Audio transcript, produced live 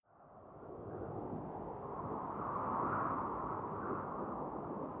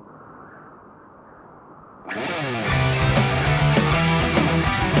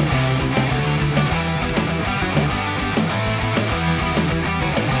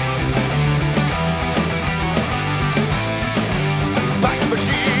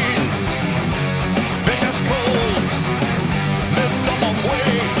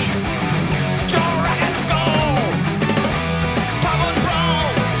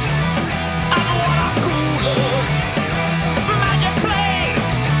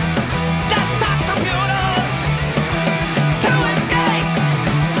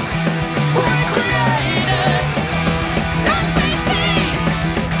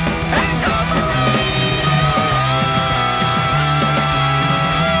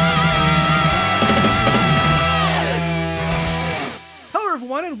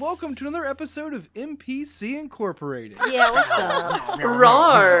to another episode of MPC Incorporated. Yeah, what's up?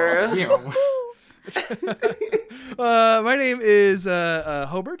 Roar! My name is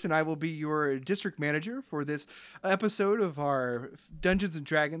Hobart, and I will be your district manager for this episode of our Dungeons &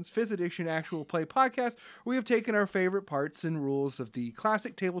 Dragons 5th edition actual play podcast, where we have taken our favorite parts and rules of the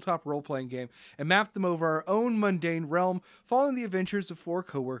classic tabletop role-playing game and mapped them over our own mundane realm, following the adventures of 4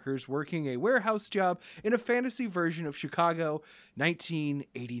 coworkers working a warehouse job in a fantasy version of Chicago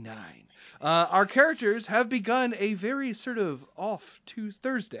 1989. Our characters have begun a very sort of off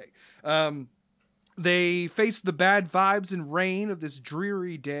Thursday. They faced the bad vibes and rain of this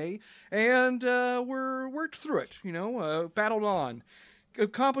dreary day and were worked through it, battled on,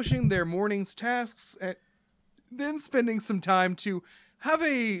 accomplishing their morning's tasks, and then spending some time to have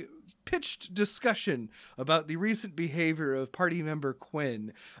a pitched discussion about the recent behavior of party member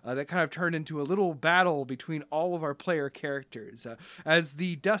Quinn that kind of turned into a little battle between all of our player characters. As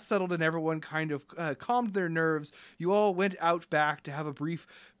the dust settled and everyone kind of calmed their nerves, you all went out back to have a brief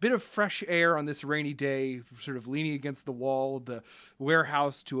bit of fresh air on this rainy day, sort of leaning against the wall of the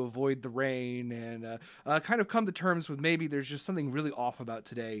warehouse to avoid the rain, and kind of come to terms with maybe there's just something really off about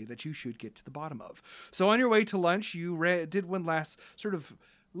today that you should get to the bottom of. So on your way to lunch, you did one last sort of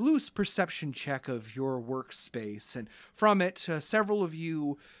loose perception check of your workspace, and from it, several of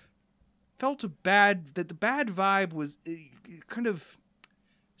you felt that the bad vibe was kind of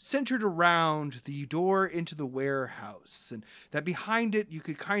centered around the door into the warehouse, and that behind it you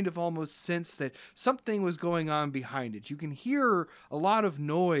could kind of almost sense that something was going on behind it. You can hear a lot of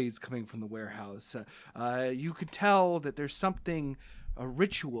noise coming from the warehouse. You could tell that there's a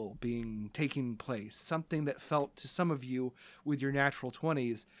ritual taking place, something that felt to some of you with your natural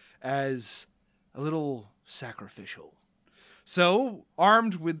 20s as a little sacrificial. So,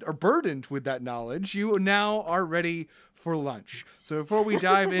 burdened with that knowledge, you now are ready for lunch. So before we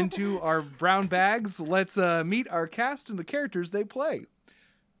dive into our brown bags, let's meet our cast and the characters they play.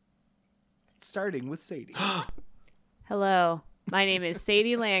 Starting with Sadie. Hello, my name is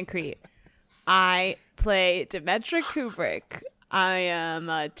Sadie Lancrete. I play Demetra Kubrick. I am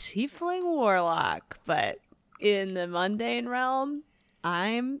a tiefling warlock, but in the mundane realm,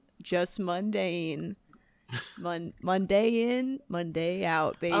 I'm just mundane. Monday in, Monday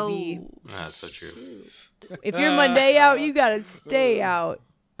out, baby. Oh. That's so true. If you're Monday out, you gotta stay out.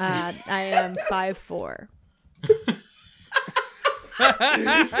 I am 5'4". Didn't we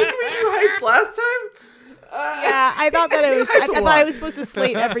do heights last time? Yeah, I thought that I was supposed to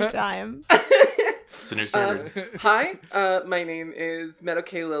slate every time. It's the new standard. Hi, my name is Meadow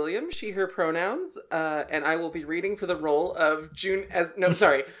K. Lilium, she, her pronouns, and I will be reading for the role of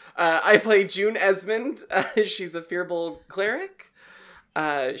I play June Esmond. She's a fearful cleric.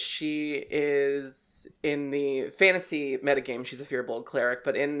 She is in the fantasy metagame, she's a fearful cleric,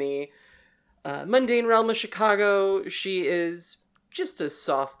 but in the mundane realm of Chicago, she is just a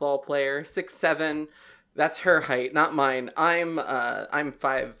softball player, 6'7". That's her height, not mine. I'm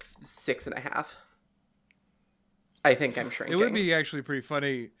 5'6.5". I think I'm shrinking. It would be actually pretty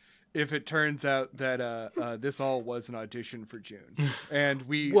funny if it turns out that this all was an audition for June, and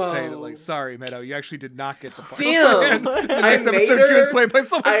we say that, like, sorry, Meadow, you actually did not get the part. Damn! The next episode, June's played by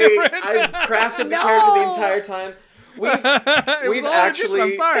someone different. I've crafted the character the entire time. We've actually.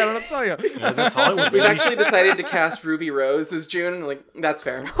 I'm sorry, I don't know what to tell you. Yeah, that's Hollywood. We've actually decided to cast Ruby Rose as June. Like, that's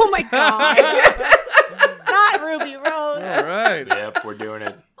fair. Oh my god. Not Ruby Rose. All right. Yep, we're doing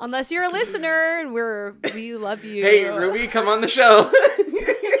it. Unless you're a listener, and we love you. Hey, Ruby, come on the show.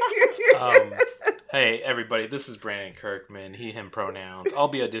 Hey, everybody, this is Brandon Kirkman, he, him pronouns. I'll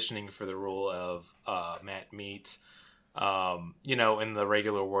be auditioning for the role of Matt Meat. In the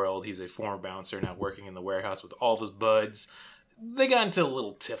regular world, he's a former bouncer now working in the warehouse with all of his buds. They got into a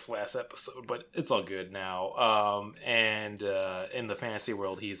little tiff last episode, but it's all good now. And in the fantasy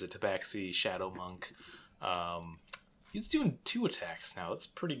world, he's a Tabaxi shadow monk. He's doing 2 attacks now. That's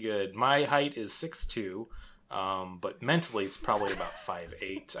pretty good. My height is 6'2", but mentally it's probably about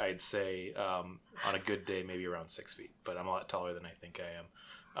 5'8", I'd say. On a good day, maybe around 6 feet, but I'm a lot taller than I think I am.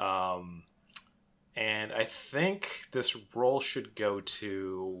 And I think this role should go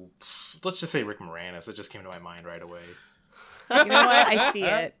to, let's just say Rick Moranis. It just came to my mind right away. You know what? I see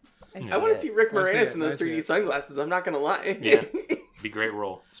it. I want to see Rick Moranis in those I 3D sunglasses. I'm not going to lie. Yeah. Be a great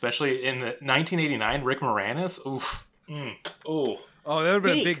role. Especially in the 1989 Rick Moranis. Oof. Oh, that would have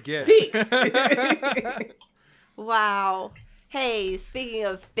been a big get. Peak. Wow. Hey, speaking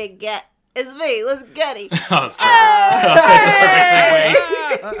of big get, it's me. Let's get it. Oh, that's perfect.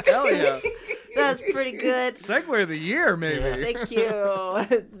 That's a perfect segue. Hell yeah. That's pretty good. Segue of the year, maybe. Thank you.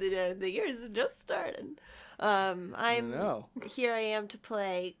 The year's just started. No. Here I am to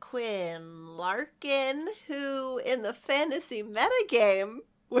play Quinn Larkin, who in the fantasy metagame,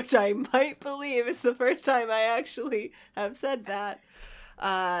 which I might believe is the first time I actually have said that,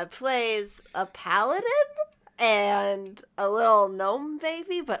 plays a paladin and a little gnome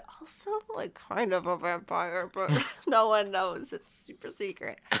baby, but also like kind of a vampire, but no one knows. It's super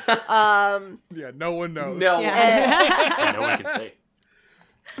secret. Yeah, no one knows. No. Yeah. No one can say.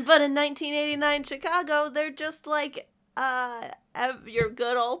 But in 1989 Chicago, they're just like your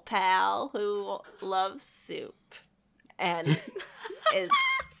good old pal who loves soup and is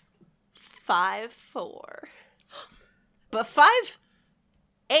 5'4", but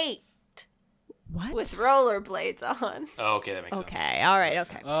 5'8" What? with rollerblades on. Oh, okay, that makes sense. Okay, all right,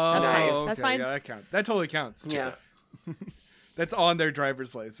 okay. Oh, That's fine. okay, That's fine. Yeah, that counts. That totally counts. Yeah. That's on their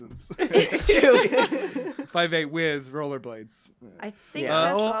driver's license. It's true. 5'8" with rollerblades. I think Yeah.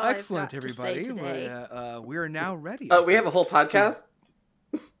 that's Well, all I've excellent, got to say everybody. today. We are now ready. We have a whole podcast.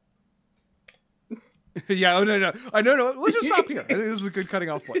 Yeah, oh, no. No. Let's just stop here. I think this is a good cutting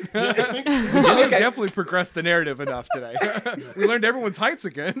off point. We have Okay. definitely progressed the narrative enough today. We learned everyone's heights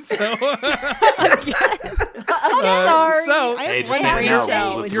again, so... I'm sorry. so- I Hey, have just one say brain now, cell,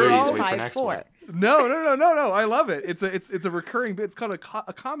 rules of which threes, is wait for next 5'4". one. No. I love it. It's a recurring bit. It's called a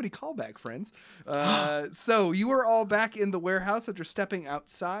comedy callback, friends. So you are all back in the warehouse after stepping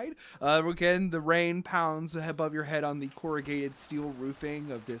outside. Again, the rain pounds above your head on the corrugated steel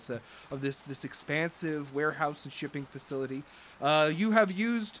roofing of this expansive warehouse and shipping facility. You have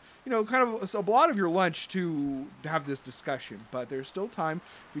used kind of a lot of your lunch to have this discussion, but there's still time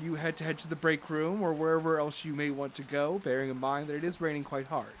for you to head to the break room or wherever else you may want to go, bearing in mind that it is raining quite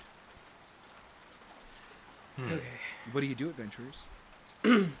hard. Okay. What do you do, adventurers?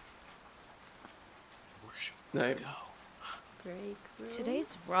 Where should we Right. go? Break room.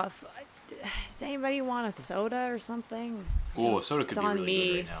 Today's rough. Does anybody want a soda or something? Ooh, a soda could It's be on really me.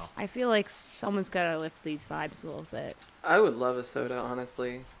 good right now. I feel like someone's got to lift these vibes a little bit. I would love a soda,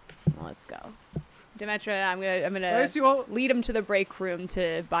 honestly. Well, let's go. Demetra, I'm gonna I see you all. lead him to the break room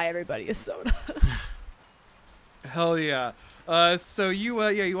to buy everybody a soda. Hell yeah. So you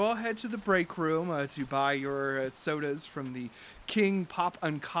all head to the break room to buy your sodas from the King Pop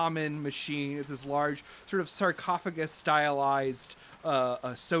Uncommon machine. It's this large, sort of sarcophagus stylized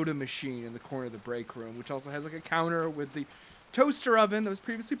soda machine in the corner of the break room, which also has like a counter with the toaster oven that was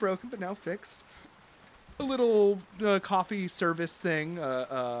previously broken but now fixed. A little coffee service thing,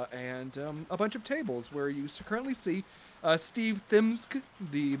 and a bunch of tables where you currently see Steve Thimsk,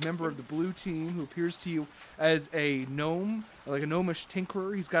 the member of the blue team, who appears to you as a gnome, like a gnomish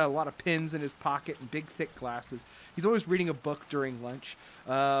tinkerer. He's got a lot of pins in his pocket and big, thick glasses. He's always reading a book during lunch.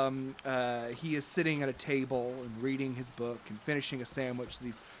 He is sitting at a table and reading his book and finishing a sandwich that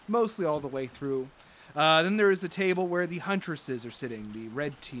he's mostly all the way through. Then there is a table where the huntresses are sitting, the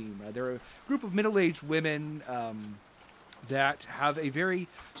red team. They're a group of middle-aged women that have a very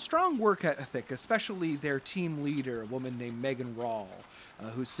strong work ethic, especially their team leader, a woman named Megan Rawl,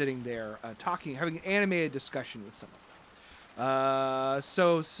 who's sitting there having an animated discussion with some of them.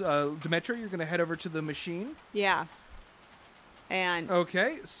 So, Demetra, you're going to head over to the machine. Yeah. And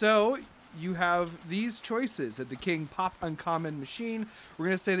Okay, so you have these choices at the King Pop Uncommon machine. We're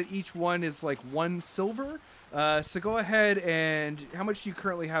going to say that each one is like 1 silver. So go ahead and how much do you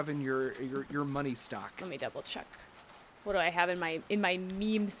currently have in your money stock? let me double check. What do I have in my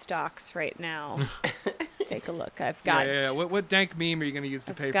meme stocks right now? Let's take a look. I've got Yeah. What dank meme are you going to use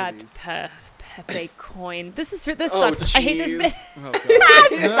to pay I've got for these? Pepe coin. This Oh, sucks. I hate this jeez. bit. Oh,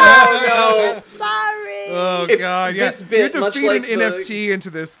 God. Oh, no. Sorry. Oh, It's God. Yeah. this bit, You're much defeating like an the- NFT into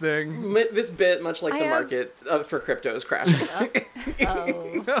this thing. This bit, much like I the have- market for crypto, is crashing.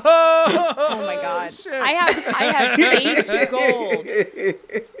 Oh. Oh my god. Shit. I have 8 gold.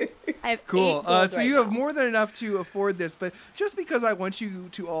 I have Cool. 8 gold So right you have now. more than enough to afford this, but just because I want you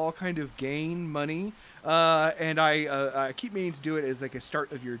to all kind of gain money, and I keep meaning to do it as like a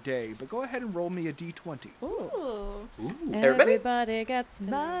start of your day, but go ahead and roll me a d20. Ooh. Ooh. Ooh. Everybody? Everybody gets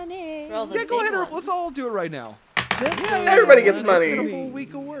money. Roll the Yeah, go big ahead. one. Let's all do it right now. Just so Everybody you gets know. money. It's been a full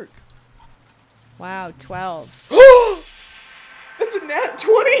week of work. Wow, 12. That's a nat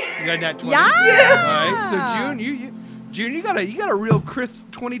 20. You got that 20. Yeah. All right. So June, you got a real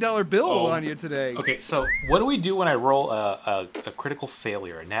crisp $20 bill Oh. on you today. Okay, so what do we do when I roll a critical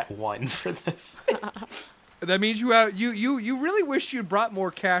failure, a nat 1 for this? That means you really wish you'd brought more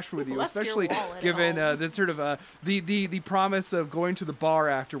cash with you, Left your especially wallet at given home. the sort of the promise of going to the bar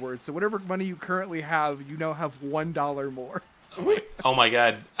afterwards. So whatever money you currently have, you now have $1 more. Oh my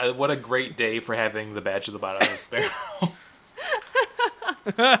god, what a great day for having the badge of the bottom of the sparrow.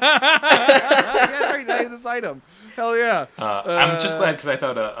 Yeah, right. pay this item. Hell yeah. I'm just glad because I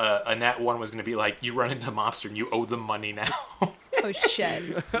thought a nat 1 was going to be like, you run into a mobster and you owe them money now. Oh shit!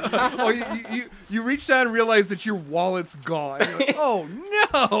 You reach down and realize that your wallet's gone. You're like, oh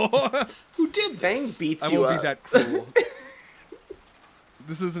no! Who did Fang this? beats I you won't up. be that cruel.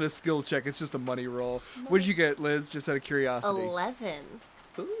 This isn't a skill check, it's just a money roll. What'd you get, Liz, just out of curiosity? 11.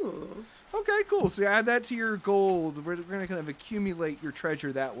 Ooh. Okay, cool. So you add that to your gold. We're going to kind of accumulate your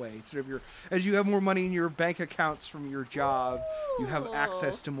treasure that way. Instead of as you have more money in your bank accounts from your job, you have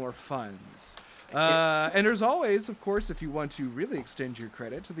access to more funds. And there's always, of course, if you want to really extend your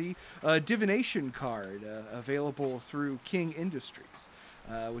credit, the divination card available through King Industries,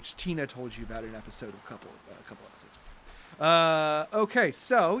 which Tina told you about in an episode a couple episodes. Okay,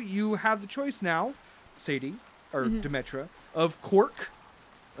 so you have the choice now, Sadie or Demetra, of cork.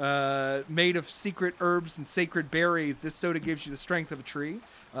 Made of secret herbs and sacred berries. This soda gives you the strength of a tree.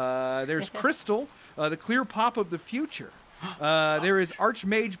 There's crystal, the clear pop of the future. There is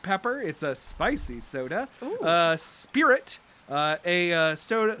Archmage Pepper. It's a spicy soda. Spirit, a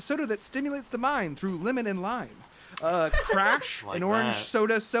soda that stimulates the mind through lemon and lime. Crash, Like an orange that.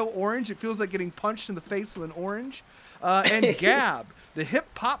 soda so orange it feels like getting punched in the face with an orange. And Gab, the hip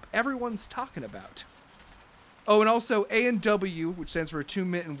hop everyone's talking about. Oh, and also A&W, which stands for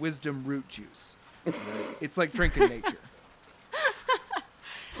Attunement and Wisdom Root Juice. It's like drinking nature.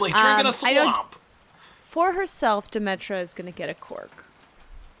 It's like drinking a I know- swamp. For herself, Demetra is gonna get a cork.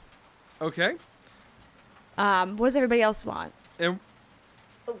 Okay. What does everybody else want? And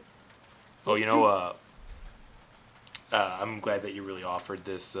Oh, you know, I'm glad that you really offered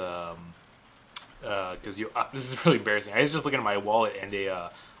this, because this is really embarrassing. I was just looking at my wallet and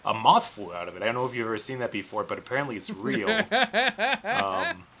a moth flew out of it. I don't know if you've ever seen that before, but apparently it's real. And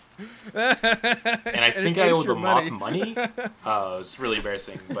I think I ate owe your the moth money. money. It's really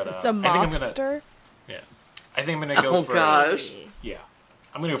embarrassing, but It's a I think I'm gonna, monster. yeah, I think I'm gonna go Oh, for gosh. yeah,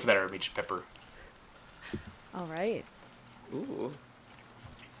 I'm gonna go for that Archmage Pepper. All right. Ooh.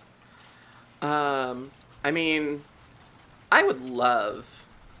 I mean, I would love.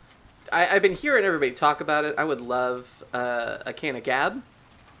 I've been hearing everybody talk about it. I would love a can of Gab.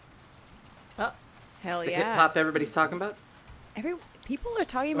 Hell The yeah. hip hop everybody's talking about. People are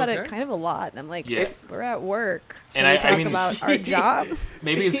talking about it Okay. kind of a lot, and I'm like, Yeah. we're at work. And Can we I talk mean- about our jobs?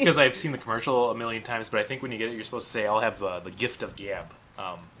 Maybe it's because I've seen the commercial a million times, but I think when you get it, you're supposed to say, "I'll have the gift of Gab."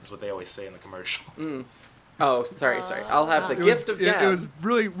 Is what they always say in the commercial. Oh, sorry. I'll have the it gift was, of Gab. it was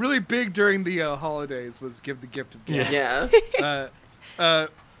really, really big during the holidays. Was give the gift of Gab. Yeah.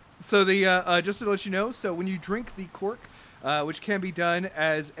 So the just to let you know, so when you drink the cork, which can be done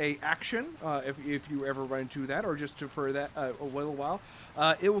as a action, if you ever run into that, or just for that a little while,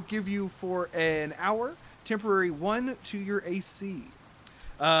 it will give you for an hour temporary 1 to your AC.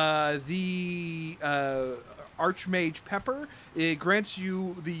 The Archmage Pepper, it grants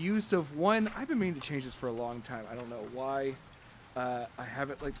you the use of one. I've been meaning to change this for a long time. I don't know why I have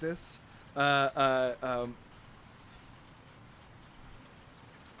it like this.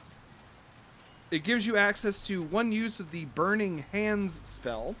 It gives you access to one use of the Burning Hands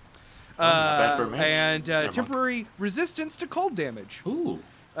spell. not bad for a mage. And Never mind. temporary resistance to cold damage. Ooh.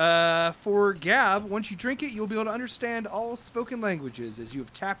 For Gab, once you drink it, you'll be able to understand all spoken languages as you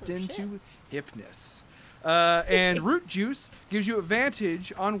have tapped into Hypnus. And Root Juice gives you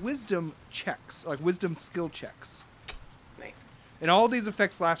advantage on wisdom checks, like wisdom skill checks. Nice. And all these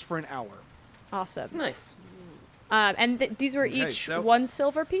effects last for an hour. Awesome. Nice. And these were Okay, each so- 1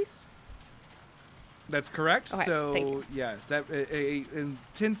 silver piece? That's correct. Okay, So, thank you. yeah, that, and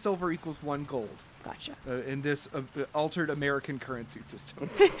 10 silver equals 1 gold Gotcha. in this altered American currency system.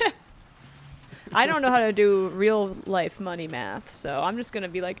 I don't know how to do real life money math, so I'm just going to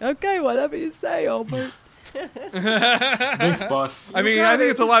be like, okay, whatever you say, Albert. Thanks, boss. I mean, I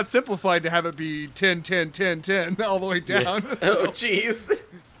think it's a lot simplified to have it be 10, 10, 10, 10 all the way down. Oh, jeez.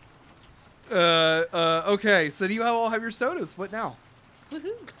 Okay, so do you all have your sodas? What now?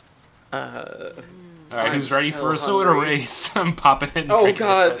 All right, I'm who's ready so for a soda hungry. race? I'm popping it. And Oh drinking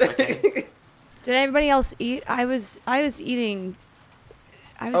God. as fast as I can. Did anybody else eat? I was eating.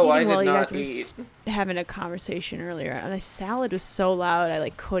 I was Oh, I eating did while you not guys were eat. having a conversation earlier, and the salad was so loud I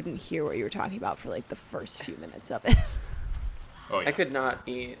like couldn't hear what you were talking about for like the first few minutes of it. Oh, yeah. I could not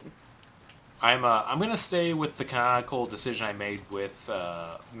eat. I'm gonna stay with the canonical decision I made with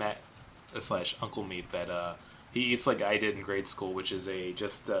Matt / Uncle Meat that he eats like I did in grade school, which is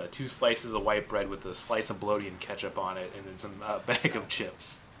just 2 slices of white bread with a slice of bologna and ketchup on it, and then some bag of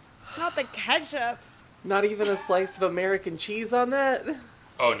chips. Not the ketchup. Not even a slice of American cheese on that.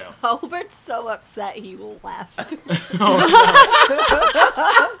 Oh no. Hubert's so upset he left.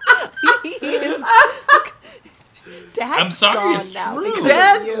 He is- Dad's I'm sorry, gone it's now true. because of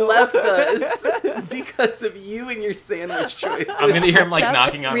Dad you. left us because of you and your sandwich choice. I'm gonna hear him like Chuck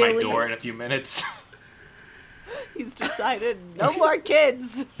knocking on my really- door in a few minutes. He's decided no more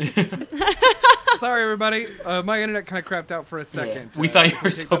kids. Sorry, everybody. My internet kind of crapped out for a second. We thought you were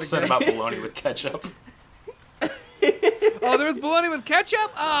take so that upset again. about bologna with ketchup. Oh, there was bologna with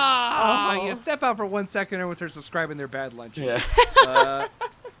ketchup? Ah, Oh. you step out for 1 second, everyone starts describing their bad lunches. Yeah.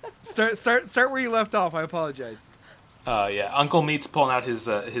 Start where you left off. I apologize. Yeah. Uncle Meat's pulling out his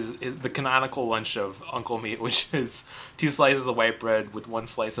the canonical lunch of Uncle Meat, which is 2 slices of white bread with 1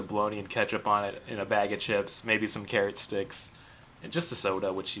 slice of bologna and ketchup on it, in a bag of chips, maybe some carrot sticks, and just a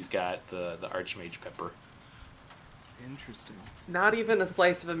soda, which he's got the Archmage pepper. Interesting. Not even a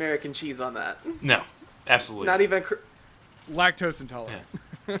slice of American cheese on that. No, absolutely. Not even. Lactose intolerant.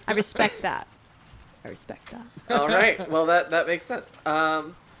 Yeah. I respect that. I respect that. All right. Well, that makes sense.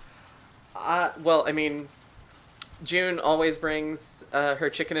 Well, I mean, June always brings her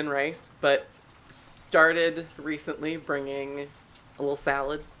chicken and rice, but started recently bringing a little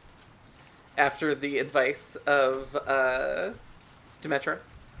salad after the advice of Demetra.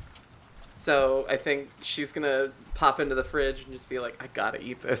 So I think she's gonna pop into the fridge and just be like, I gotta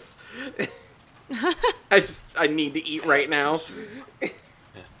eat this. I need to eat right now.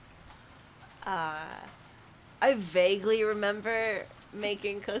 I vaguely remember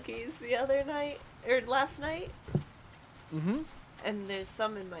making cookies the other night, or last night, Mm-hmm. and there's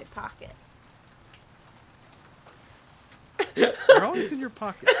some in my pocket. They're always in your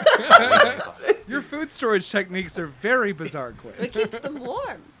pocket. Your food storage techniques are very bizarre, Quinn. It keeps them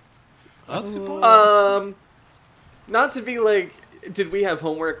warm. That's a good point. Not to be like, did we have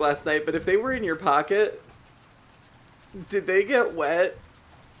homework last night? But if they were in your pocket, did they get wet?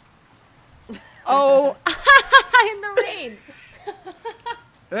 Oh, in the rain.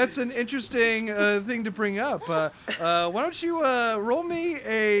 That's an interesting thing to bring up. Why don't you roll me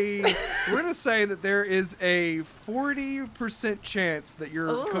a... We're going to say that there is a 40% chance that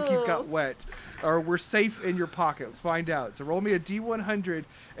your cookies got Ooh. wet, or were safe in your pocket. Let's find out. So roll me a D100,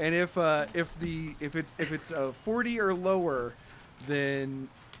 and if it's 40 or lower, then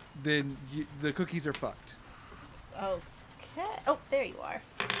the cookies are fucked. Okay. Oh, there you are.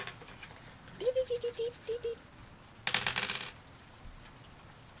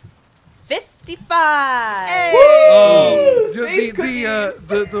 55. Hey! Oh, Safe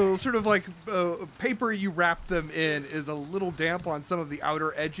the sort of like paper you wrap them in is a little damp on some of the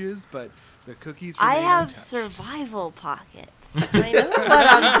outer edges, but the cookies I remain have untouched. survival pockets. I know what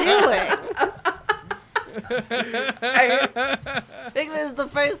I'm doing. I think this is the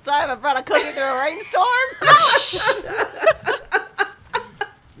first time I brought a cookie through a rainstorm.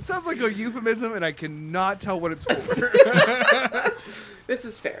 It sounds like a euphemism, and I cannot tell what it's for. This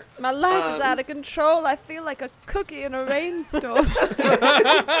is fair. My life is out of control. I feel like a cookie in a rainstorm.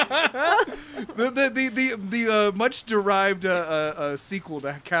 the much derived sequel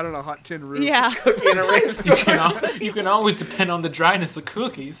to Cat on a Hot Tin Roof. Yeah. Cookie in a rainstorm. You can always depend on the dryness of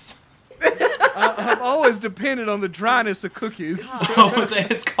cookies. I'm always dependent on the dryness of cookies. Oh,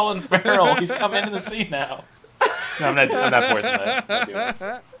 it's Colin Farrell. He's come into the scene now. No, I'm not forcing that. I'm not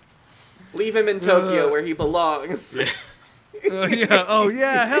doing it. Leave him in Tokyo where he belongs. Yeah. Oh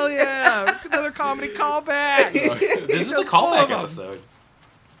yeah. Hell yeah. Another comedy callback. This is the Just full of callback them. episode.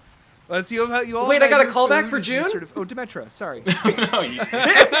 Let's see how you all. Wait, I had got a your callback food, for you June? Sort of, Demetra. Sorry. No,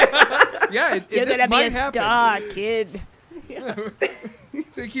 Yeah. You're this gonna be might a happen. star, kid.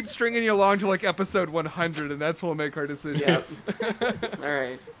 So you keep stringing you along to like episode 100, and that's when we'll make our decision. Yep. All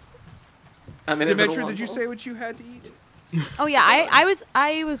right. I'm in it for the Demetra, long did you haul. say what you had to eat? Oh yeah,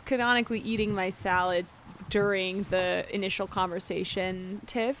 I was canonically eating my salad during the initial conversation,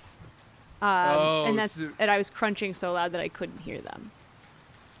 Tiff. Oh, and so- I was crunching so loud that I couldn't hear them.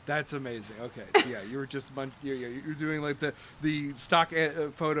 That's amazing. Okay, so yeah, you were just you're doing like the stock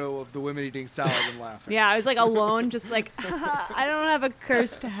photo of the women eating salad and laughing. Yeah, I was like alone, just like I don't have a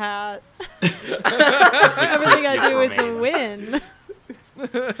cursed hat. Just the Everything I crispiest do is a remains. win.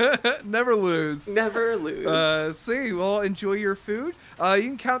 Never lose. Never lose. See, well, enjoy your food. You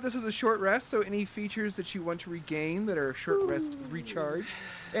can count this as a short rest, so any features that you want to regain that are a short rest recharge.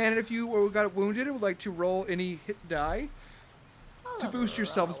 And if you got wounded and would like to roll any hit die to boost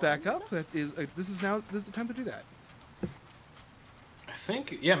yourselves back up, that is this is the time to do that. I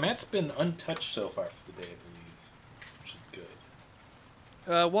think, yeah, Matt's been untouched so far for the day, I believe, which is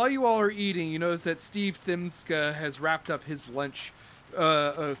good. While you all are eating, you notice that Steve Thimska has wrapped up his lunch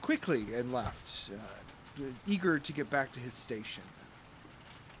quickly and left, eager to get back to his station.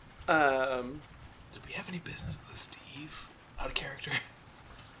 Did we have any business with Steve? Out of character.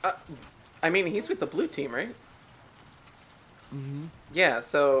 I mean, he's with the blue team, right? Mm-hmm. Yeah,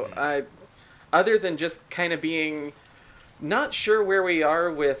 so other than just kind of being not sure where we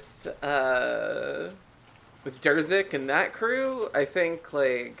are with Durzik and that crew, I think,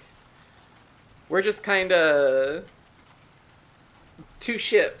 like, we're just kind of two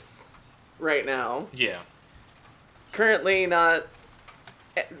ships right now. Yeah. Currently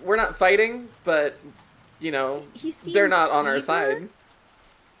we're not fighting, but, you know, they're not on our side.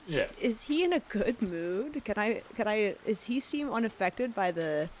 Yeah. Is he in a good mood? Is he seem unaffected by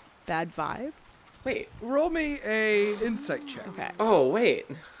the bad vibe? Wait. Roll me a insight check. Okay. Oh, wait.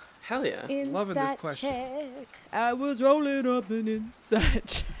 Hell yeah. Loving this question. Check. I was rolling up an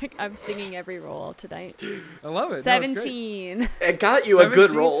insight check. I'm singing every roll tonight. I love it. 17. It got you a good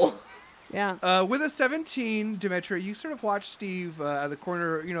 17? roll. Yeah. With a 17, Demetra, you sort of watch Steve at the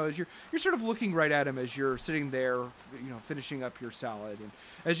corner, you know, as you're sort of looking right at him as you're sitting there, you know, finishing up your salad. And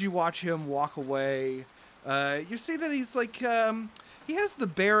as you watch him walk away, you see that he's like, he has the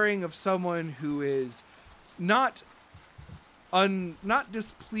bearing of someone who is not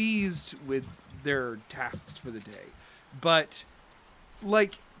displeased with their tasks for the day, but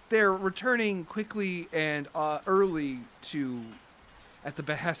like they're returning quickly and early at the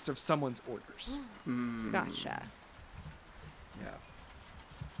behest of someone's orders. Gotcha.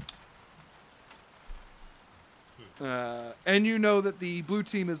 Yeah. And you know that the blue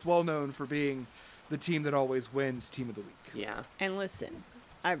team is well known for being the team that always wins team of the week. Yeah. And listen,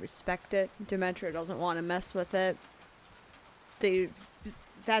 I respect it. Demetra doesn't want to mess with it.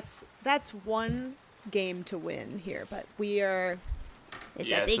 That's one game to win here, but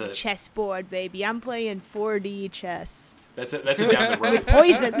it's a big chessboard, baby. I'm playing 4D chess. That's it down the road.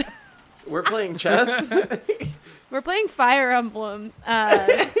 Poison. We're playing chess? We're playing Fire Emblem.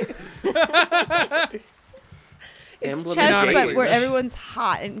 It's Emblem chess, but engaged. where everyone's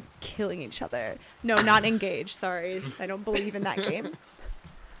hot and killing each other. No, not engaged. Sorry, I don't believe in that game.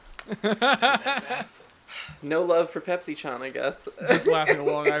 No love for Pepsi-chan, I guess. Just laughing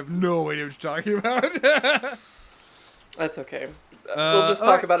along. I have no idea what you're talking about. That's okay. We'll just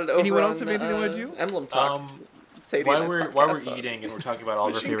talk about it over anyone on else have anything they want to do? Emblem Talk. Sadie While and I's we're podcast eating and we're talking about all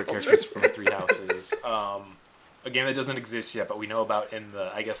of our Machine favorite culture. characters from Three Houses, a game that doesn't exist yet, but we know about in the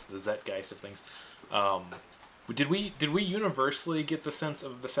Zeitgeist of things. Did we universally get the sense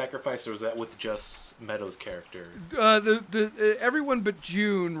of the sacrifice, or was that with just Meadows' character? Everyone but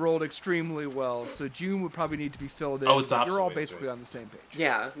June rolled extremely well, so June would probably need to be filled in. Oh, it's the but you're all opposite way, basically right. on the same page.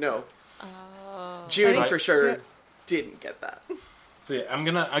 Yeah, no. Oh. June So for sure didn't get that. So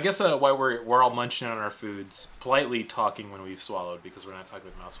yeah, I guess while we're all munching on our foods, politely talking when we've swallowed, because we're not talking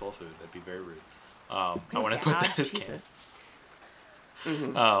with mouthful of food. That'd be very rude. I want to put that as canon. Jesus.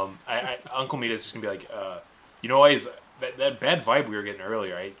 Uncle Mita's just gonna be like, you know, always that bad vibe we were getting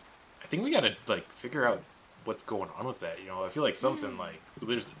earlier. I think we gotta like figure out what's going on with that. You know, I feel like something like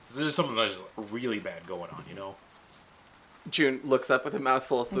there's something that's really bad going on. You know. June looks up with a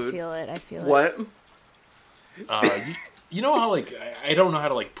mouthful of I food. feel it. What? You know how like I don't know how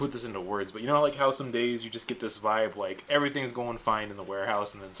to like put this into words, but you know like how some days you just get this vibe like everything's going fine in the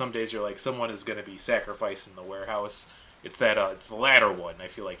warehouse, and then some days you're like someone is gonna be sacrificed in the warehouse. It's the latter one. I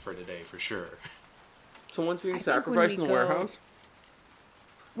feel like for today for sure. Someone's being I think when sacrificed in we the go- warehouse?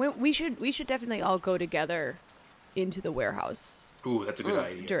 We should definitely all go together into the warehouse Ooh, that's a good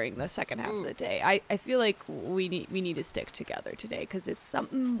idea. during the second half of the day. I feel like we need to stick together today because it's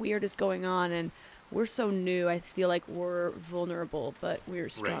something weird is going on, and we're so new. I feel like we're vulnerable, but we're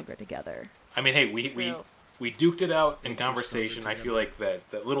stronger together. I mean, hey, we duked it out in conversation. I feel like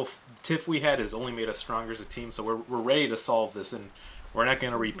that little tiff we had has only made us stronger as a team, so we're ready to solve this, and we're not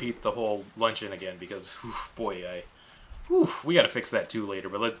going to repeat the whole luncheon again because, we got to fix that too later.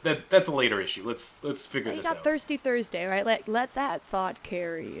 But that's a later issue. Let's figure You this got out. Thirsty Thursday, right? Let that thought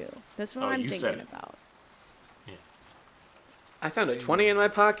carry you. That's what I'm you said thinking it. about. I found a 20 in my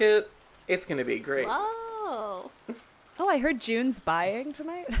pocket. It's gonna be great. Whoa. Oh, I heard June's buying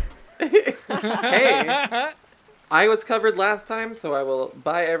tonight. Hey, I was covered last time, so I will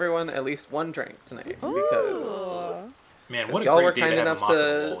buy everyone at least one drink tonight because. Man, what a y'all were great day kind to have a enough moth in to-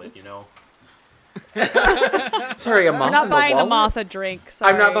 the wallet, you know? Sorry, a moth. I'm not in buying the wallet? moth a drink.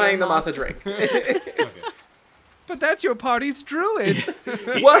 Sorry, I'm not buying the moth moth a drink. Okay. But that's your party's druid.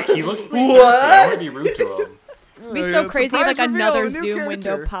 What? He looked pretty What? thirsty. I want to be rude to him. It'd be so crazy if Surprise like reveal, another a new Zoom window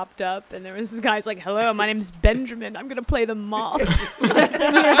character. popped up and there was this guy's like, "Hello, my name's Benjamin. I'm gonna play the moth."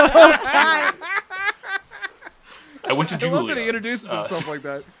 The whole time. I went to I Julia. love that he introduces himself like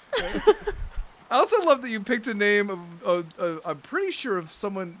that. I also love that you picked a name of I'm pretty sure of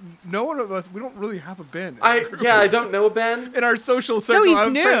someone. No one of us. We don't really have a Ben. I don't know Ben. In our social circle, No, he's I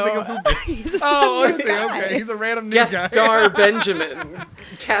was new. trying to think of who. He's Oh, a I new see. guy. Okay, he's a random new Guest guy. star Benjamin.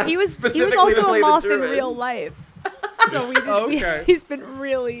 Cast He was specifically to also play a the moth in druid. real life. So Okay. he's been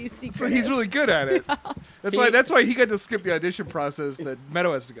really secret. So he's really good at it. That's why he got to skip the audition process that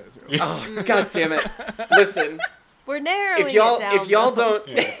Meadow has to go through. Oh, god damn it! Listen, We're narrowing if y'all it down. don't,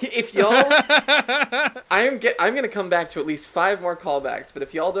 if y'all, I'm gonna come back to at least 5 more callbacks. But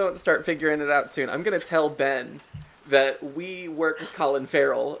if y'all don't start figuring it out soon, I'm gonna tell Ben that we work with Colin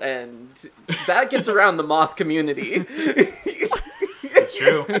Farrell, and that gets around the moth community. It's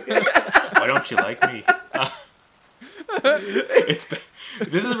true. Why don't you like me?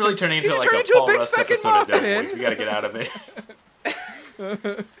 This is really turning into He like turned a into a Paul big Rust fucking episode of Dead Mothman. Boys. We gotta get out of it.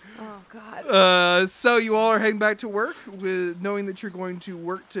 Oh God. So you all are heading back to work with knowing that you're going to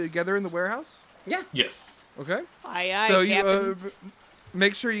work together in the warehouse. Yeah. Yes. Okay. Aye, So Captain. you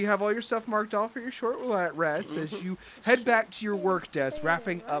make sure you have all your stuff marked off for your short rest as you head back to your work desk,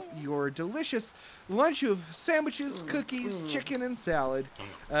 wrapping up your delicious lunch of sandwiches, cookies, chicken, and salad.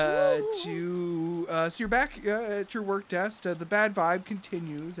 So you're back at your work desk. The bad vibe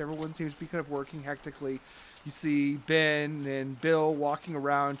continues. Everyone seems to be kind of working hectically. You see Ben and Bill walking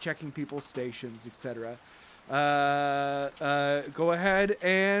around, checking people's stations, etc. Go ahead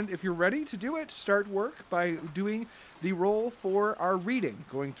and, if you're ready to do it, start work by doing the roll for our reading,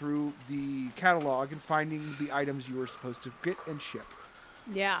 going through the catalog and finding the items you were supposed to get and ship.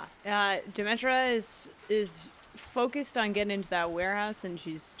 Yeah. Demetra is focused on getting into that warehouse, and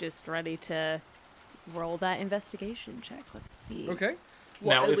she's just ready to roll that investigation check. Let's see. Okay.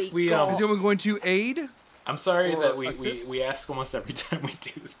 Now, What do if we, got? Is anyone going to aid? I'm sorry Or that we assist? ask almost every time we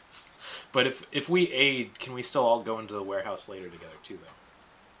do this, but if we aid, can we still all go into the warehouse later together too,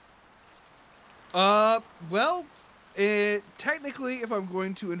 though? Well, technically, if I'm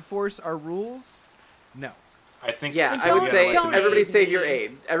going to enforce our rules, no. I think. Yeah, And I would say don't everybody aid save me. your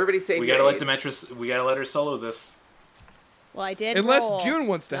aid. Everybody save We your gotta aid. let Demetrius. We gotta let her solo this. Well, I did Unless roll. June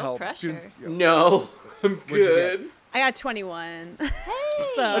wants to No help. pressure. June's- yeah. No, I'm you get? good. I got 21. Hey!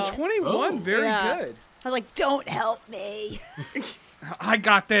 So, A 21, Oh. very Yeah. good. I was like, don't help me. I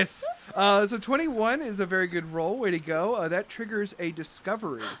got this. So 21 is a very good roll. Way to go. That triggers a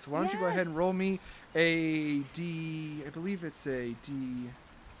discovery. So why don't you go ahead and Yes. roll me a D. I believe it's a D.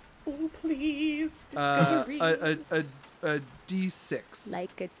 Oh, please. A Discoveries. D6.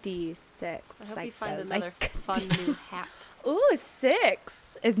 Like a D6. I hope like you find the- another like- fun new hat. Ooh,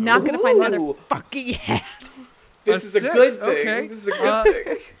 6. Is not going to find another Ooh. fucking hat. This A is a 6, good thing. okay. This is a good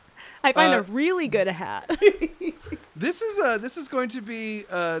thing. I find a really good hat. This is going to be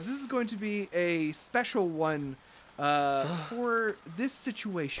a special one for this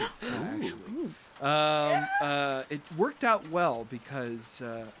situation. Actually, it worked out well because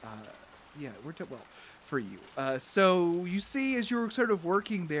it worked out well for you. So you see, as you're sort of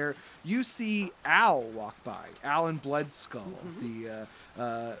working there, you see Al walk by. Al and Bloodskull, the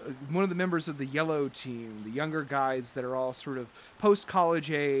one of the members of the Yellow Team, the younger guys that are all sort of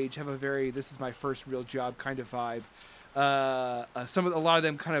post-college age, have a very "this is my first real job" kind of vibe. A lot of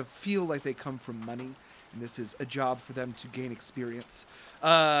them kind of feel like they come from money, and this is a job for them to gain experience.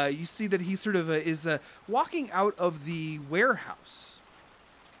 You see that he sort of is walking out of the warehouse.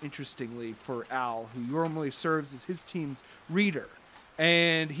 Interestingly, for Al, who normally serves as his team's reader,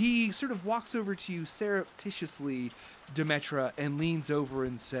 and he sort of walks over to you surreptitiously, Demetra, and leans over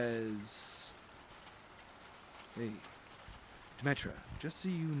and says, "Hey, Demetra, just so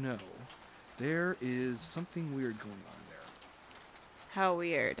you know, there is something weird going on there." How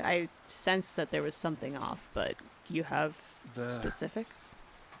weird. I sensed that there was something off, but you have The specifics?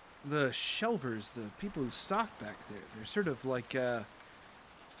 the shelvers, the people who stock back there, they're sort of like, I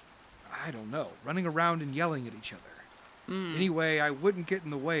don't know, running around and yelling at each other. Anyway, I wouldn't get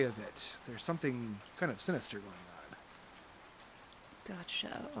in the way of it. There's something kind of sinister going on.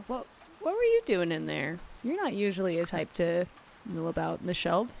 Gotcha. What were you doing in there? You're not usually a type to mill about in the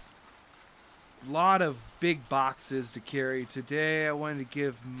shelves. Lot of big boxes to carry. Today I wanted to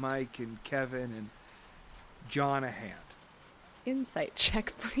give Mike and Kevin and John a hand. Insight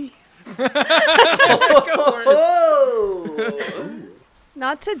check, please. Oh!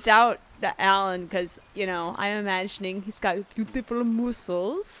 Not to doubt that Alan, because, I'm imagining he's got beautiful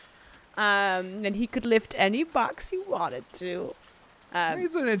muscles, and he could lift any box he wanted to.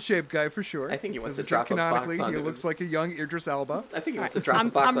 He's an in-shape guy for sure. I think he wants to As I said, drop a box canonically, onto he looks his- like a young Idris Elba. I think he wants to Alright, drop I'm-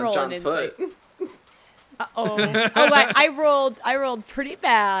 a box I'm on rolling John's foot. Oh, I rolled pretty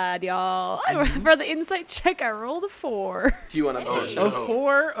bad, y'all. For the insight check, I rolled a 4. Do you want to push? A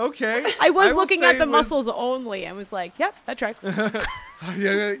 4? Okay. I was will looking at say the with- muscles only and was like, "Yep, that tracks."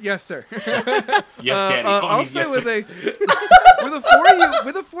 Yes, sir. Yes, Daddy. I'll say yes, with sir.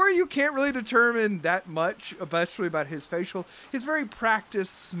 with a 4, you can't really determine that much, especially about his very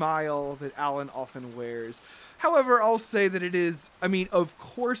practiced smile that Alan often wears. However, I'll say that it is, of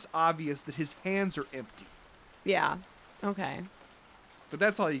course, obvious that his hands are empty. Yeah. Okay. But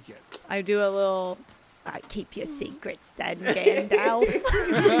that's all you get. I do a little. I keep your secrets, then, Gandalf.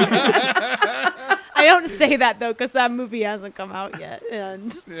 I don't say that though, because that movie hasn't come out yet,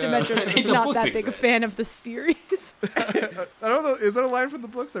 and Demetrius is The not books that big a exist. fan of the series. I don't know. Is that a line from the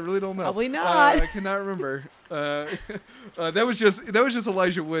books? I really don't know. Probably not. I cannot remember. That was just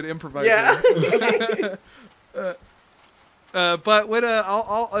Elijah Wood improvising. Yeah. But when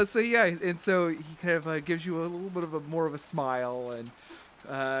I'll say yeah, and so he kind of gives you a little bit of more of a smile, and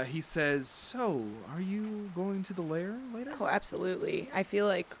he says, "So, are you going to the lair later?" Oh, absolutely. I feel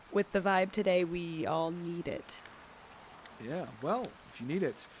like with the vibe today, we all need it. Yeah. Well, if you need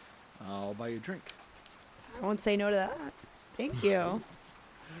it, I'll buy you a drink. I won't say no to that. Thank you.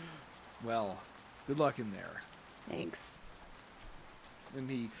 Well, good luck in there. Thanks. And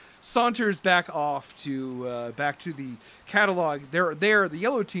he saunters back to the catalog. The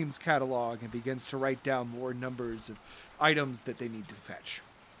yellow team's catalog, and begins to write down more numbers of items that they need to fetch.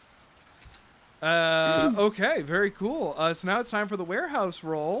 Okay, very cool. So now it's time for the warehouse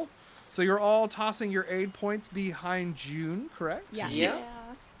roll. So you're all tossing your aid points behind June, correct? Yes.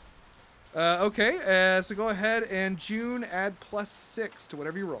 Yeah. Okay, so go ahead and June add +6 to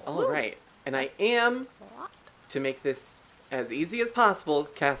whatever you roll. All right. And I am, to make this as easy as possible,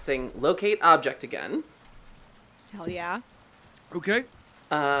 casting Locate Object again. Hell yeah. Okay.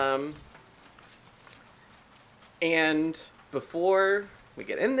 And before we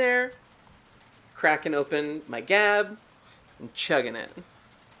get in there, cracking open my gab and chugging it.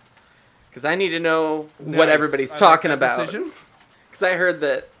 Because I need to know what Nice. everybody's I like talking that about. decision. Because I heard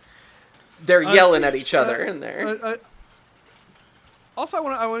that they're yelling at each other in there. Also,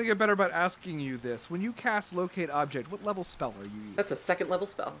 I want to get better about asking you this. When you cast Locate Object, what level spell are you using? That's a second level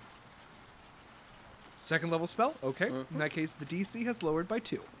spell. Second level spell? Okay. In that case, the DC has lowered by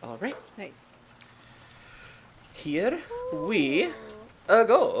 2. All right. Nice. Here we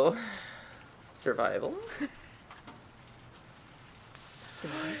go. Survival.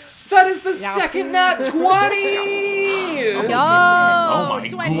 That is the second nat 20! Yo! Oh my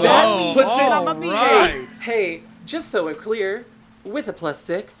do I God. bet me? Puts it- Mamma mia. right. Hey, just so we're clear, with a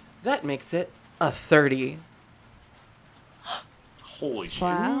 +6, that makes it a 30. Holy shit.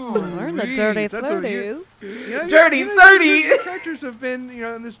 Wow, we're in the dirty Jeez, that's a- 30s. You know, Dirty 30! Your characters have been,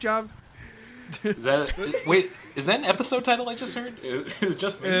 in this job. Is that is that an episode title I just heard? Is it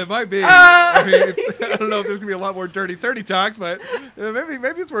just me? It might be. I don't know if there's gonna be a lot more Dirty 30 talk, but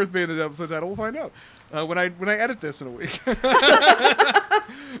maybe it's worth being an episode title. We'll find out when I edit this in a week.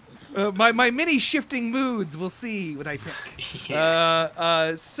 My many shifting moods. We'll see what I pick.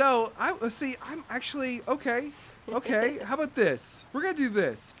 So let's see. I'm actually okay. Okay. How about this? We're gonna do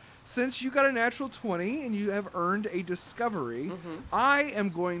this. Since you got a natural 20 and you have earned a discovery, I am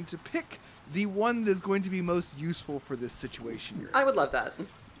going to pick the one that is going to be most useful for this situation you're in. I would love that.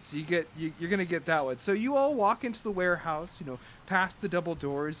 So you're gonna get that one. So you all walk into the warehouse, past the double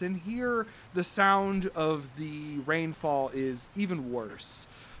doors, and here the sound of the rainfall is even worse.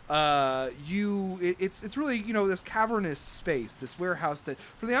 It's really this cavernous space, this warehouse that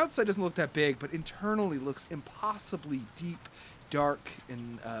from the outside doesn't look that big, but internally looks impossibly deep, dark,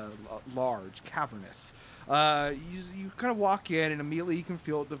 and large, cavernous. You kind of walk in, and immediately you can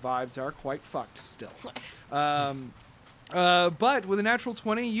feel the vibes are quite fucked still. But with a natural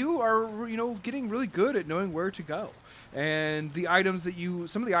 20, you are getting really good at knowing where to go. And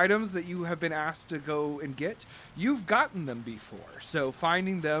some of the items that you have been asked to go and get, you've gotten them before. So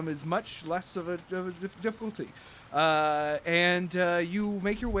finding them is much less of a difficulty. And you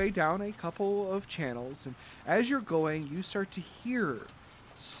make your way down a couple of channels, and as you're going, you start to hear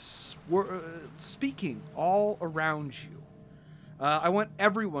speaking all around you. I want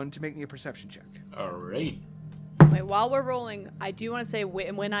everyone to make me a perception check. All right. Wait, while we're rolling, I do want to say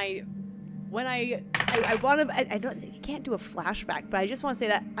when I want to, I don't, you can't do a flashback, but I just want to say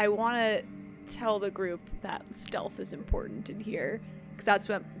that I want to tell the group that stealth is important in here, because that's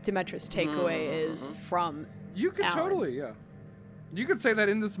what Demetrius' takeaway is from You could Alan. totally, yeah. You could say that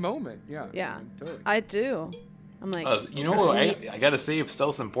in this moment, yeah. Yeah, Totally. I do. I'm like, I gotta say, if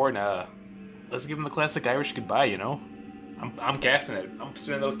stealth's important, let's give him the classic Irish goodbye. I'm gassing it. I'm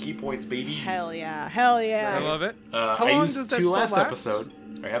spending those key points, baby. Hell yeah. Hell yeah. I love it. I long used does that 2 spell last last? episode.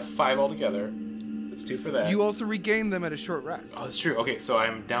 I have 5 altogether. That's 2 for that. You also regain them at a short rest. Oh, that's true. Okay, so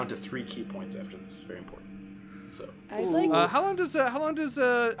I'm down to 3 key points after this. Very important. So I'd like How long does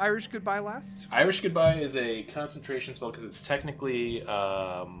Irish Goodbye last? Irish Goodbye is a concentration spell because it's technically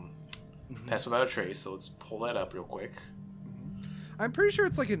Pass Without a Trace. So let's pull that up real quick. I'm pretty sure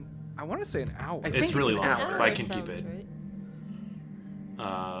it's like I want to say an hour. I It's think really an long. hour. If I can keep Sounds it. right.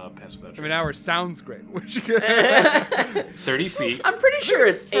 Pass Without a Trace. I mean, an hour sounds great. 30 feet. I'm pretty sure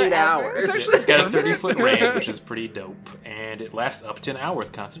it's 8 Forever. hours. It's got a 30-foot range, which is pretty dope, and it lasts up to an hour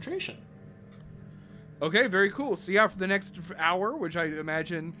with concentration. Okay, very cool. So yeah, for the next hour, which I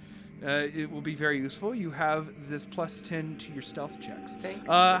imagine it will be very useful, you have this plus 10 to your stealth checks. Thank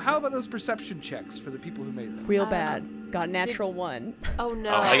How about those perception checks for the people who made them? real bad. Got natural 1. Oh no.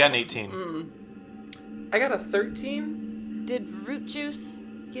 Oh, I got an 18. I got a 13. Did root juice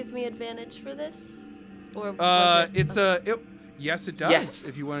give me advantage for this? Or was it? Yes, it does. Yes.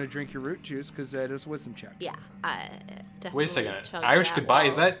 If you want to drink your root juice, because it is a wisdom check. Yeah, I definitely. Wait a second. chugged Irish that Goodbye,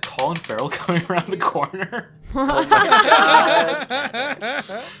 is while- that Colin Farrell coming around the corner?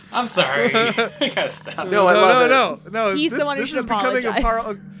 I'm sorry. I gotta stop. No, I love it. No. He's this, the one who this should is becoming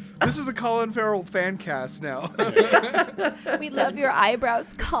apologize. This is the Colin Farrell fan cast now. We love your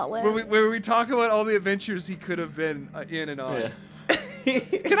eyebrows, Colin. where we talk about all the adventures he could have been in and on. Yeah.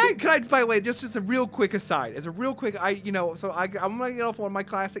 Can I, by the way, just as a real quick aside, I'm gonna get off one of my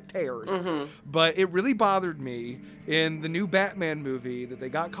classic tears, but it really bothered me in the new Batman movie that they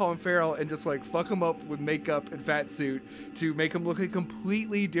got Colin Farrell and just like fuck him up with makeup and fat suit to make him look like a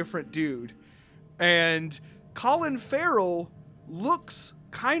completely different dude. And Colin Farrell looks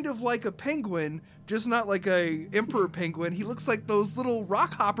kind of like a penguin, just not like a emperor penguin. He looks like those little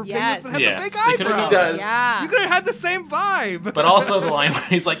rock hopper Yes. penguins that have Yeah. the big They could've- eyebrows. He does. Yeah. You could have had the same vibe. But also the line where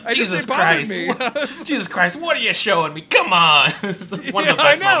he's like, I just- Jesus it bothered Christ. me. Jesus Christ, what are you showing me? Come on. It's one of the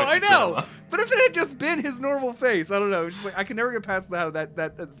best moments I in know. cinema. But if it had just been his normal face, I don't know. It's just like I can never get past how that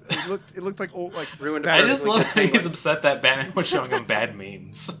it looked like old, like Ruined bad. I just Perfectly love good that he's penguin. upset that Batman was showing him bad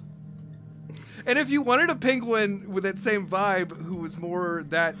memes. And if you wanted a penguin with that same vibe, who was more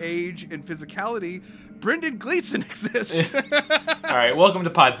that age and physicality, Brendan Gleeson exists. All right, welcome to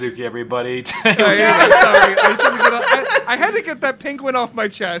Podzuki, everybody. Sorry, I had to get that penguin off my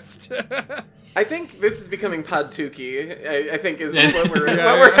chest. I think this is becoming Podtuki. I think is Yeah. what we're Yeah,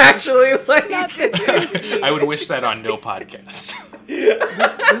 what we're yeah. actually like. I would wish that on no podcast.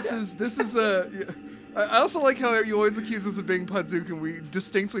 this is a. I also like how you always accuse us of being Podzuki, and we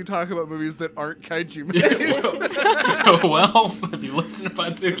distinctly talk about movies that aren't kaiju movies. Well, if you listen to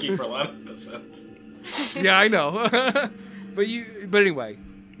Podzuki for a lot of episodes. Yeah, I know. But anyway,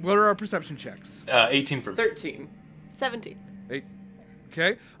 what are our perception checks? 18 for 13. 17.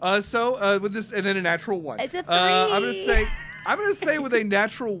 Okay. So with this, and then a natural 1. It's a 3. I'm gonna say with a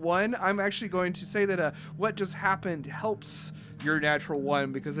natural 1, I'm actually going to say that what just happened helps your natural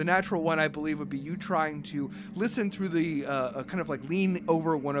 1, because a natural 1, I believe, would be you trying to listen through the kind of like lean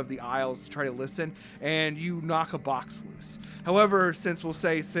over one of the aisles to try to listen, and you knock a box loose. However, since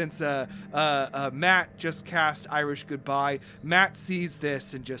Matt just cast Irish Goodbye, Matt sees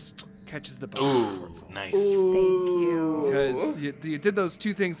this and just catches the box. before it falls. Nice. Thank you. Because you did those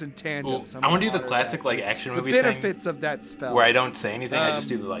two things in tandem. Ooh, so I want to do gonna the honor classic that. like action The movie thing benefits of that spell. where I don't say anything. I just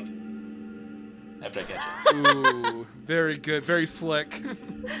do the like after I catch it. Ooh, very good, very slick.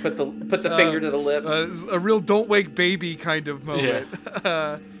 Put the finger to the lips. A real "Don't Wake Baby" kind of moment.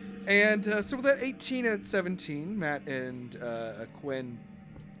 So with that 18 and 17, Matt and Quinn,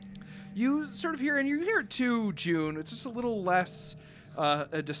 you sort of hear, and you hear it too, June. It's just a little less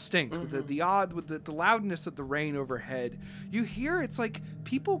distinct with the loudness of the rain overhead. You hear it's like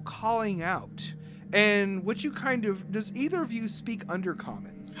people calling out, and what you kind of does either of you speak Undercommon?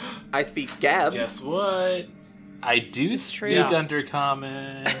 I speak Gab. Guess what? I do speak true.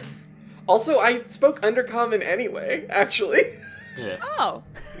 Undercommon. Also, I spoke Undercommon anyway, actually. Yeah. Oh.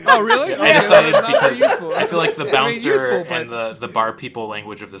 Oh, really? I decided Not very because useful. I feel like the I mean, bouncer useful, but- and the bar people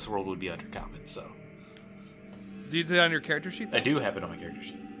language of this world would be Undercommon. So Do you do that on your character sheet? I do have it on my character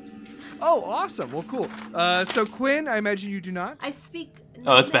sheet. Oh, awesome. Well, cool. So Quinn, I imagine you do not. I speak.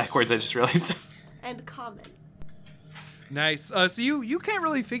 Oh, it's backwards. I just realized. And common. Nice. So you can't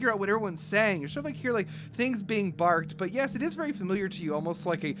really figure out what everyone's saying. You're sort of like hear like things being barked, but yes, it is very familiar to you, almost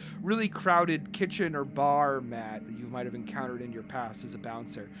like a really crowded kitchen or bar, Matt, that you might have encountered in your past as a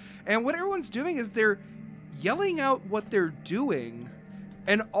bouncer. And what everyone's doing is they're yelling out what they're doing,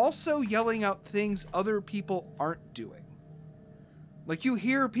 and also yelling out things other people aren't doing. Like you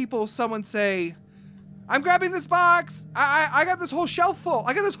hear someone say, I'm grabbing this box. I got this whole shelf full.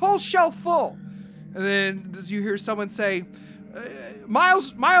 I got this whole shelf full. And then you hear someone say,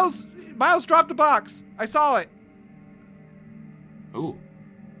 Miles dropped the box. I saw it. Ooh.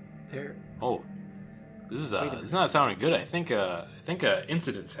 There. Oh. This is not sounding good. I think a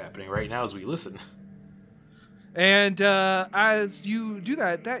incident's happening right now as we listen. And as you do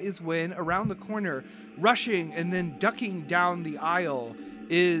that, that is when around the corner, rushing and then ducking down the aisle,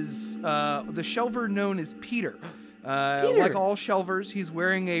 is the shelver known as Peter. Like all shelvers, he's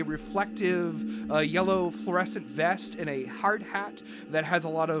wearing a reflective yellow fluorescent vest and a hard hat that has a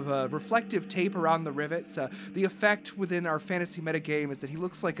lot of reflective tape around the rivets. The effect within our fantasy metagame is that he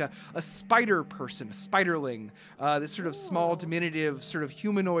looks like a spider person, a spiderling, this sort of small, diminutive, sort of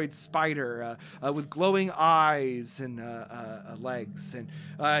humanoid spider with glowing eyes and legs. And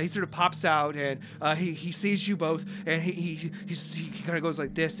he sort of pops out and he sees you both, and he kind of goes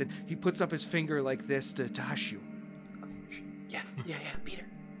like this, and he puts up his finger like this to hush you. Yeah, Peter.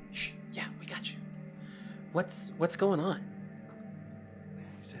 Shh, yeah, we got you. What's going on?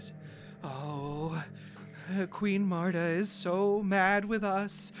 He says, "Oh, Queen Marta is so mad with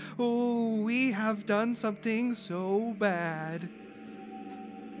us. Oh, we have done something so bad."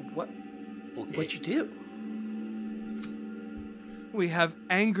 What? Okay. What'd you do? We have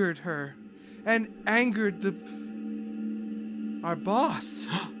angered her, and angered our boss.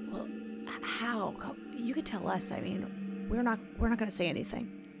 Well, how? You could tell us. I mean, we're not going to say anything.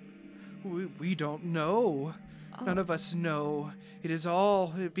 We don't know. Oh. None of us know. It is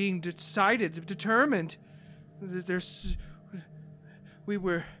all being determined. We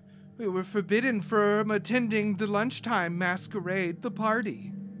were forbidden from attending the lunchtime masquerade, the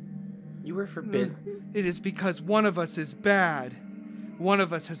party. You were forbidden? It is because one of us is bad. One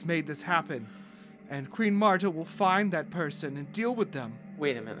of us has made this happen. And Queen Marta will find that person and deal with them.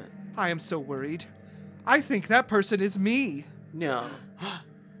 Wait a minute. I am so worried. I think that person is me. No.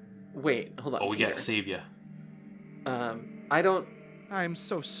 Wait, hold on. Oh, we Peter. gotta save you. I don't... I am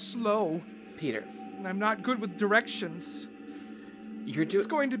so slow, Peter, and I'm not good with directions. you're It's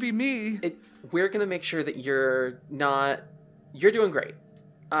going to be me. We're gonna make sure that you're not... You're doing great.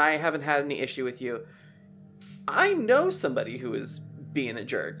 I haven't had any issue with you. I know somebody who is being a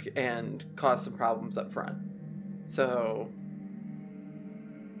jerk and caused some problems up front. So...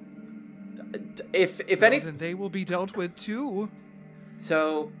 If anything... Then they will be dealt with too.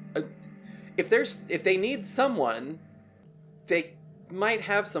 So, if they need someone, they might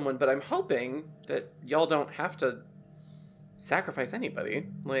have someone, but I'm hoping that y'all don't have to sacrifice anybody.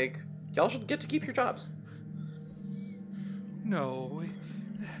 Like, y'all should get to keep your jobs. No,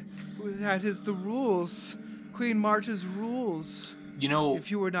 that is the rules. Queen Marta's rules. You know, If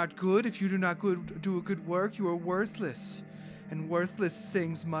you are not good, if you do not do a good work, you are worthless. And worthless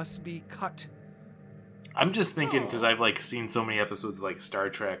things must be cut. I'm just thinking because I've like seen so many episodes of like Star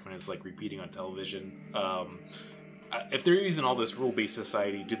Trek when it's like repeating on television. If they're using all this rule-based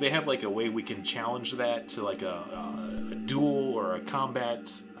society, do they have like a way we can challenge that to like a duel or a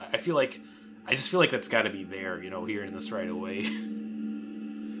combat? I just feel like that's got to be there, hearing this right away.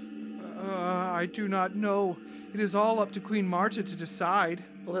 I do not know. It is all up to Queen Marta to decide.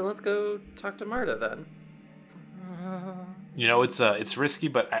 Well, then let's go talk to Marta then. It's risky,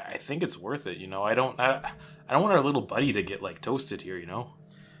 but I think it's worth it. I don't want our little buddy to get like toasted here.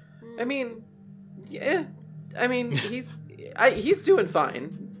 I mean, yeah. I mean, he's doing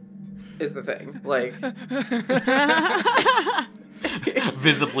fine. Is the thing like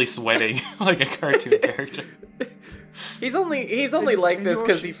visibly sweating like a cartoon character? He's only like this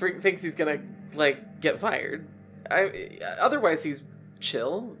because he thinks he's gonna like get fired. Otherwise he's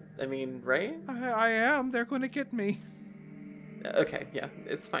chill. I mean, right? I am. They're going to get me. Okay, yeah,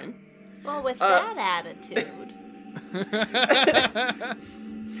 it's fine. Well, with that attitude.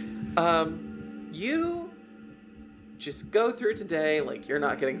 You just go through today like you're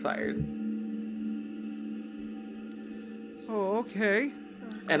not getting fired. Oh, okay.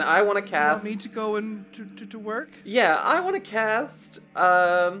 And I want to You cast. want me to go and to work? Yeah, I want to cast.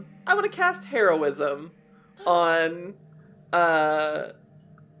 I want to cast heroism on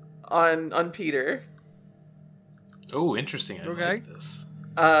Peter. Oh, interesting. I Okay. like this.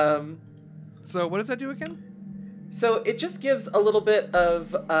 So what does that do again? So it just gives a little bit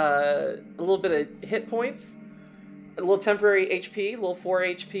of hit points, a little temporary HP, a little 4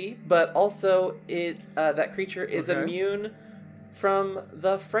 HP, but also that creature is Okay. immune from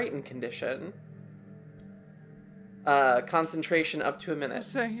the frightened condition. Concentration up to a minute.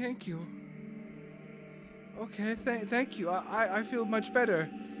 Thank you. Okay, thank you. I feel much better.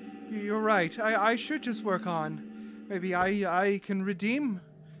 You're right. I should just work on. Maybe I can redeem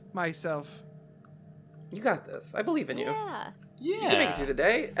myself. You got this. I believe in you. Yeah. You can make it through the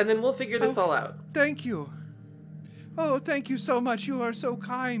day, and then we'll figure this all out. Thank you. Oh, thank you so much. You are so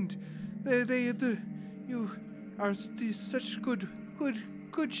kind. You are such good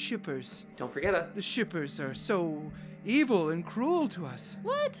shippers. Don't forget us. The shippers are so evil and cruel to us.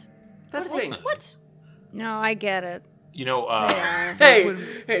 What? That What? stinks. What? No, I get it. You know, They are.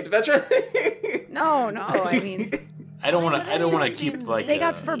 Hey, Demetra. No, I mean, I don't want to They keep don't like they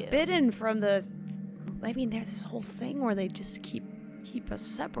got Yeah. forbidden from the. I mean, there's this whole thing where they just keep us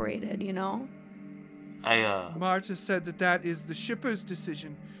separated, you know? Marta said that is the shipper's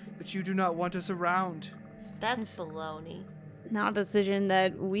decision, that you do not want us around. That's baloney. Not a decision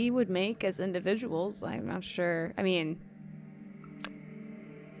that we would make as individuals. I'm not sure. I mean,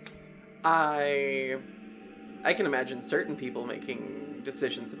 I can imagine certain people making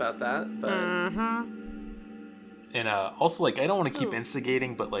decisions about that, but And also, like, I don't want to keep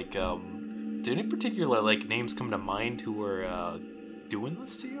instigating, but like, do any particular like names come to mind who were doing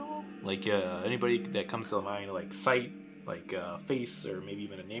this to y'all? Like, anybody that comes to mind, like sight, like face, or maybe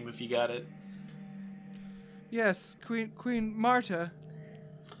even a name if you got it. Yes, Queen Marta.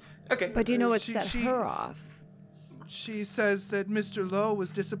 okay. but do you know what she- set she- her off? She says that Mr. Lowe was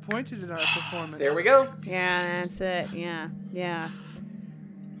disappointed in our performance. There we go. Yeah, that's it. Yeah.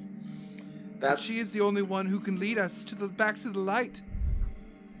 That's She is the only one who can lead us back to the light.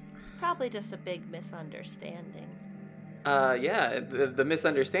 It's probably just a big misunderstanding. yeah. The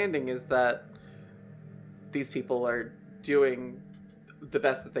misunderstanding is that these people are doing the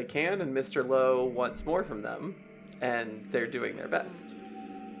best that they can, and Mr. Lowe wants more from them, and they're doing their best.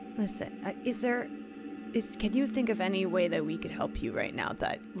 Listen, can you think of any way that we could help you right now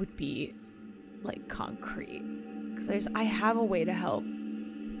that would be, like, concrete? Because I have a way to help,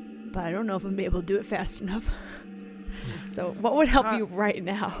 but I don't know if I'm able to do it fast enough. So, what would help you right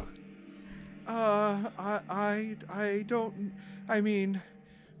now? I don't. I mean,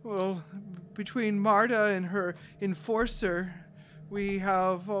 well, between Marta and her enforcer,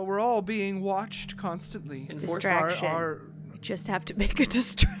 we're all being watched constantly. Enforcer? Distraction. We just have to make a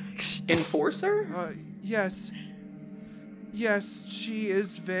distraction. Enforcer? Yes. Yes, she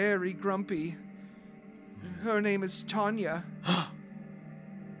is very grumpy. Her name is Tanya.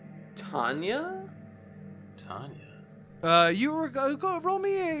 Tanya? Tanya. You were go roll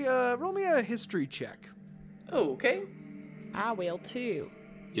me a history check. Oh, okay. I will too.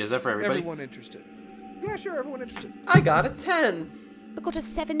 Yeah, is that for everybody? Everyone interested? Yeah, sure. Everyone interested. I got a 10. I got a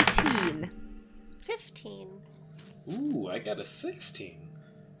 17. 15. Ooh, I got a 16.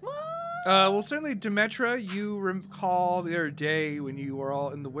 Well, certainly, Demetra, you recall the other day when you were all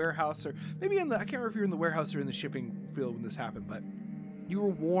in the warehouse, or maybe I can't remember if you were in the warehouse or in the shipping field when this happened, but you were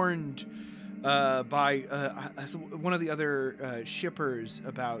warned by one of the other shippers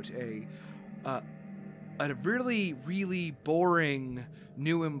about a really, really boring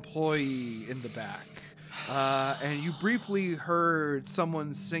new employee in the back. And you briefly heard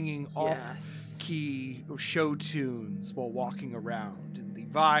someone singing off-key show tunes while walking around, and the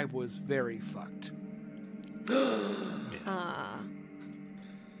vibe was very fucked.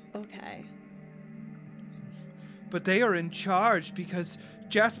 Okay. But they are in charge because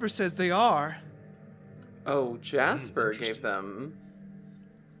Jasper says they are. Oh, Jasper Interesting. gave them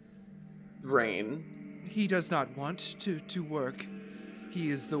rain. He does not want to work. He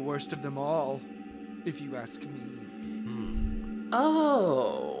is the worst of them all, if you ask me.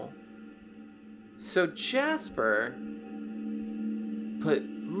 Oh. So Jasper put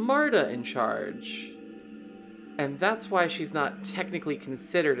Marta in charge. And that's why she's not technically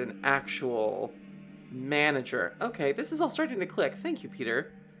considered an actual manager. Okay, this is all starting to click. Thank you,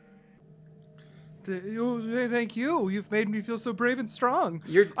 Peter. Thank you. You've made me feel so brave and strong.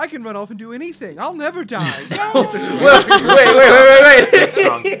 I can run off and do anything. I'll never die. No! Wait. Big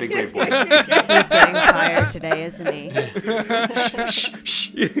strong, big brave boy. He's getting tired today, isn't he?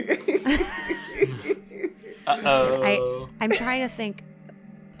 Uh-oh. I'm trying to think.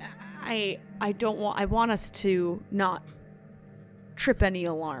 I want us to not trip any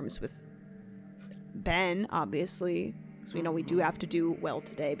alarms with Ben, obviously, because we know we do have to do well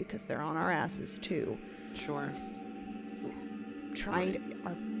today because they're on our asses too. Sure. Trying to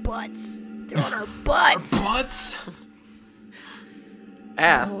our butts. They're on our butts. What?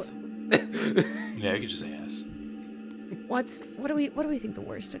 Ass. Yeah, you could just say ass. What do we think the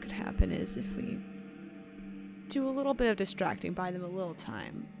worst that could happen is if we do a little bit of distracting, buy them a little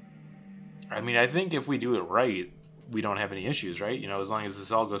time. I mean, I think if we do it right, we don't have any issues, right? You know, as long as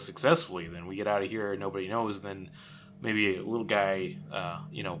this all goes successfully, then we get out of here and nobody knows, then maybe a little guy,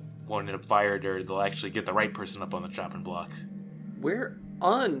 won't end up fired, or they'll actually get the right person up on the chopping block. We're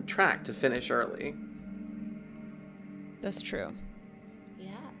on track to finish early. That's true.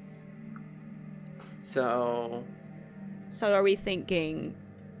 Yeah. So So are we thinking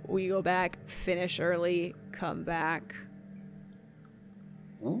we go back, finish early, come back,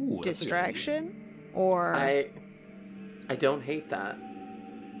 Ooh, that's a good distraction? Or I don't hate that.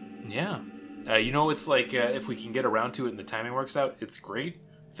 idea. Yeah. It's like if we can get around to it and the timing works out, it's great.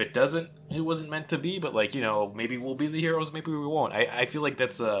 If it doesn't, it wasn't meant to be. But maybe we'll be the heroes, maybe we won't. I feel like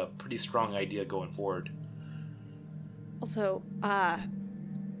that's a pretty strong idea going forward. also,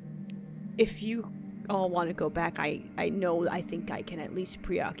 if you all want to go back, I think I can at least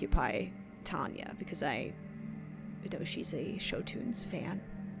preoccupy Tanya, because I know she's a Shotunes fan,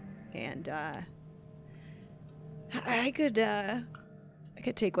 and I could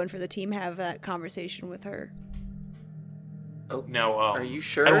take one for the team, have that conversation with her. Oh, Now, are you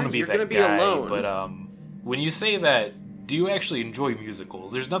sure? I don't want to be You're that gonna be guy, alone. but when you say that, do you actually enjoy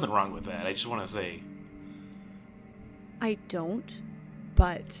musicals? There's nothing wrong with that. I just want to say. I don't,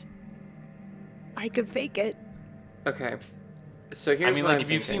 but I could fake it. Okay. So here's what I'm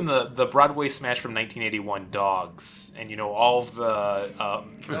if you've thinking. seen the Broadway smash from 1981, Dogs, and all of the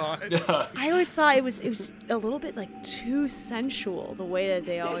God. I always thought it was a little bit like too sensual, the way that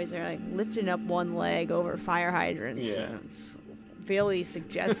they always are like lifting up one leg over fire hydrants. Yeah. And it's really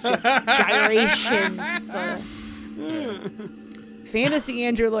suggestive gyrations. So. Fantasy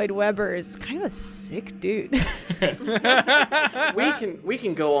Andrew Lloyd Webber is kind of a sick dude. we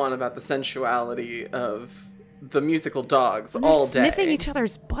can go on about the sensuality of the musical Dogs They're all day. sniffing each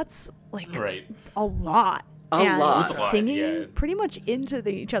other's butts like right. a lot. A and lot. It's a lot, singing yeah. pretty much into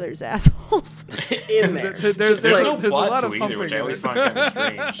each other's assholes. in there. There's Just There's like- no there's a lot plot of to either, which I humping always in it. found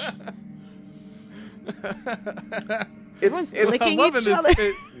kind of strange. Everyone's it's licking I'm loving each this.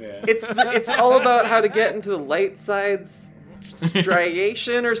 other. Yeah. it's all about how to get into the light side's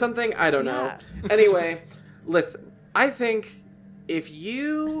striation or something. I don't know. Yeah. Anyway, listen. I think if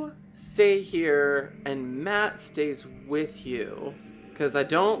you stay here and Matt stays with you, because I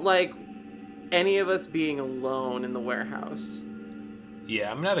don't like any of us being alone in the warehouse,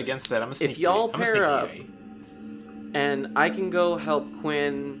 Yeah, I'm not against that. I'm a sneaky. y'all I'm a pair sneaky up- guy. and I can go help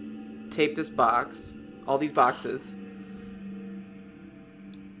Quinn tape this box, all these boxes,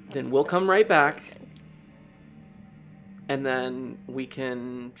 then we'll come right back. And then we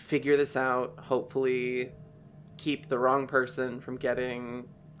can figure this out, hopefully keep the wrong person from getting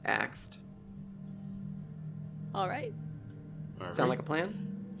axed. All right, Sound like a plan?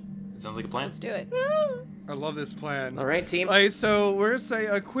 It sounds like a plan. let's do it. I love this plan. All right, team. So we're gonna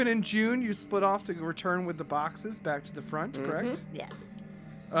say Quinn and June, you split off to return with the boxes back to the front, correct? Yes.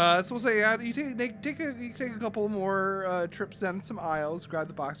 So we'll say you take a couple more trips down some aisles, grab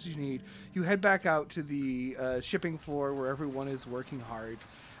the boxes you need. You head back out to the shipping floor where everyone is working hard.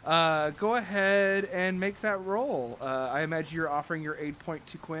 Go ahead and make that roll. I imagine you're offering your aid point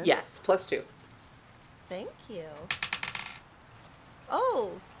to Quinn. Yes, +2. Thank you.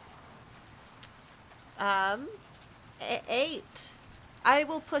 Oh. 8. I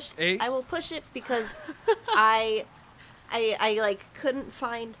will push. 8? I will push it because I like couldn't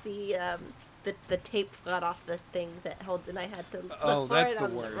find the tape got off the thing that holds, and I had to look Oh, for that's it the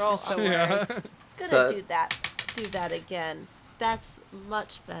on worst. the roll. The Yeah. worst. Gonna So- do that again. That's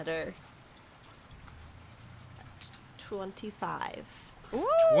much better. 25.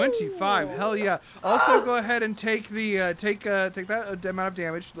 25. Hell yeah. Also, go ahead and take the take that amount of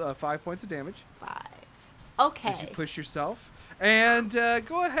damage, 5 points of damage. 5. As you Okay. push yourself, and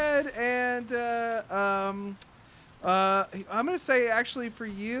go ahead and I'm gonna say actually for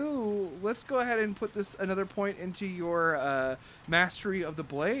you, let's go ahead and put this another point into your mastery of the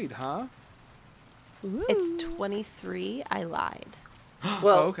blade, huh? It's 23. I lied.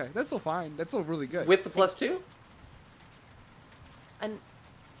 Well, Oh, okay, that's still fine. That's still really good. with the +2? And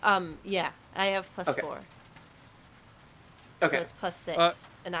yeah, I have +4. Okay. So Okay. it's +6,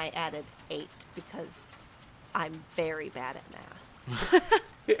 and I added 8 because I'm very bad at math.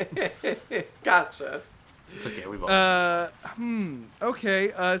 Gotcha. It's okay. We've all.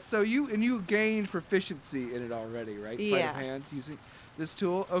 Okay. So you gained proficiency in it already, right? Sleight Yeah. of hand using this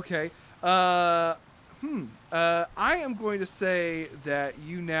tool. Okay. I am going to say that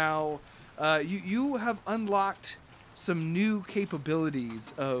you now, you have unlocked some new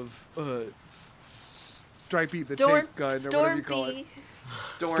capabilities of Stripey the tape gun, or whatever you call it.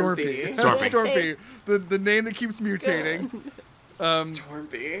 Stormpy. Stormpy. Stormpy, the name that keeps mutating.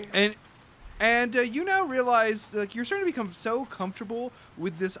 Stormpy. And you now realize, like, you're starting to become so comfortable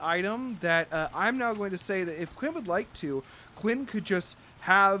with this item that I'm now going to say that if Quinn would like to, Quinn could just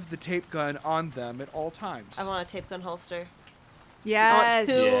have the tape gun on them at all times. I want a tape gun holster. Yes.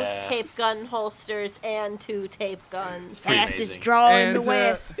 Two Yeah. tape gun holsters and 2 tape guns. Pretty Fastest amazing. draw in the And,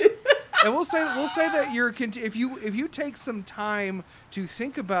 West. And we'll say that if you take some time to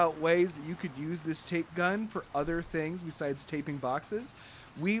think about ways that you could use this tape gun for other things besides taping boxes,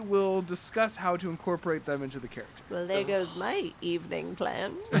 we will discuss how to incorporate them into the character. Well, there goes my evening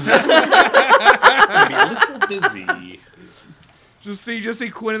plan. Maybe a little busy. Just see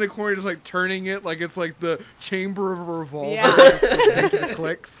Quinn in the corner just like turning it like it's like the chamber of a revolver. Yeah. Just listening to the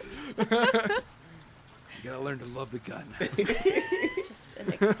clicks. You gotta learn to love the gun. It's just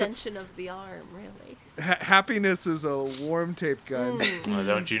an extension of the arm, really. Happiness is a warm tape gun. Well,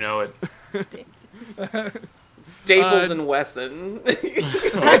 don't you know it? Staples and Wesson.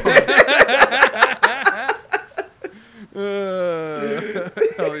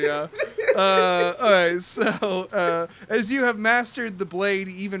 Hell yeah. Alright, so as you have mastered the blade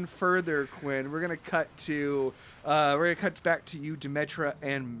even further, Quinn, we're gonna cut back to you, Demetra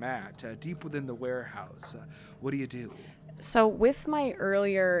and Matt, deep within the warehouse. What do you do? So with my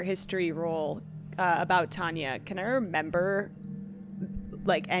earlier history roll about Tanya, can I remember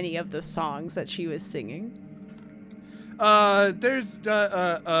like any of the songs that she was singing? There's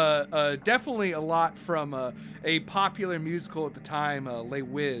definitely a lot from a popular musical at the time, Les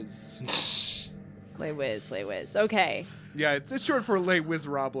Whiz. Les Whiz. Okay. Yeah, it's short for Les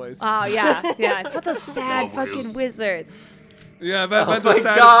Miserables. Oh yeah. It's with the sad Love fucking Whiz. wizards. Yeah, about Oh the my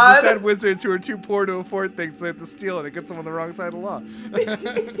sad, God. the sad wizards who are too poor to afford things, so they have to steal it. It gets them on the wrong side of the law.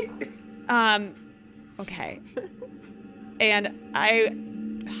 Okay. And I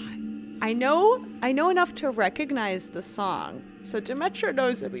know enough to recognize the song. So Demetra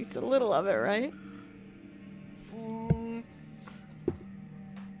knows at least a little of it, right?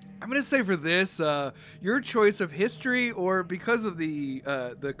 I'm gonna say for this, your choice of history or because of the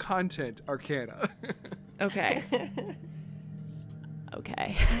content, Arcana. Okay.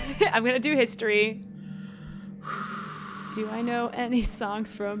 Okay. I'm gonna do history. Do I know any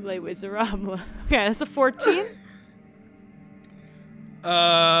songs from Les Miserables? Okay, that's a 14.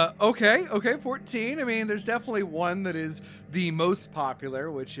 Okay, 14. I mean, there's definitely one that is the most popular,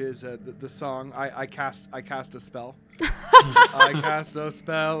 which is the song I cast a spell. I cast a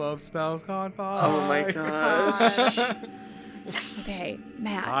spell of spells gone by. Oh my gosh. Okay,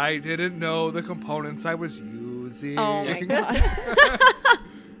 Matt. I didn't know the components I was using. Oh my god.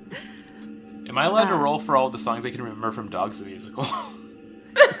 Am I allowed to roll for all the songs I can remember from Dogs the Musical?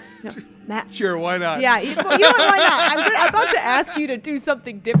 No, Matt. Sure, why not? Yeah, you know what, why not? I'm about to ask you to do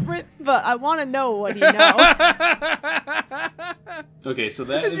something different, but I want to know what you know. Okay, so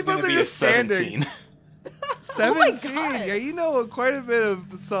that You is both going to are be a just standing. 17. 17. God. Yeah, you know quite a bit of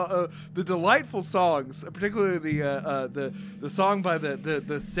the delightful songs, particularly the song by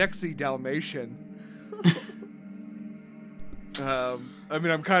the sexy Dalmatian. I mean,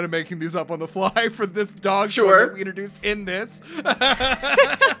 I'm kind of making these up on the fly for this dog show Sure. that we introduced in this.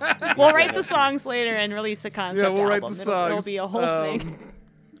 We'll write the songs later and release a concept Yeah, we'll write album. the It'll songs. be a whole thing.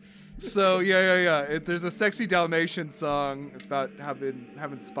 So yeah. There's a sexy Dalmatian song about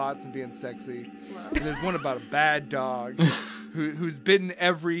having spots and being sexy. And there's one about a bad dog who's bitten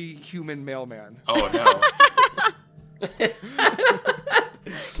every human mailman. Oh, no.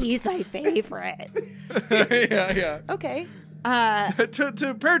 He's my favorite. yeah. Okay.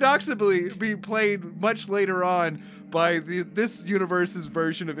 To paradoxically be played much later on by this universe's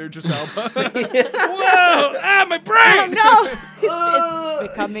version of Idris Elba. Whoa! My brain! Oh no!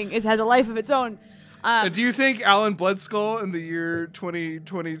 It's becoming. It has a life of its own. Do you think Alan Bloodskull in the year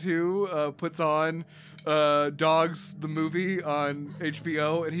 2022 puts on Dogs the movie on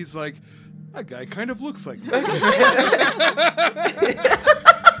HBO and he's like, that guy kind of looks like me.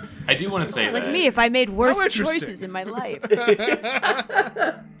 I do want to say It's that. like me if I made worse How interesting. choices in my life.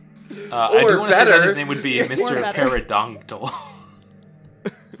 I Or do want to say that better. his name would be Mr. better. Peridontal.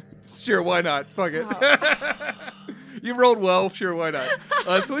 Sure, why not? Fuck it. You rolled well. Sure, why not?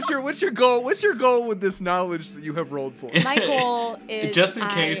 So what's your goal? What's your goal with this knowledge that you have rolled for? My goal is Just in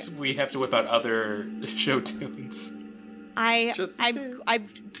case we have to whip out other show tunes. Just in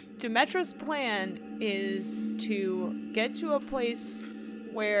case. Demetra's plan is to get to a place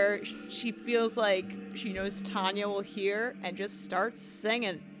where she feels like she knows Tanya will hear and just start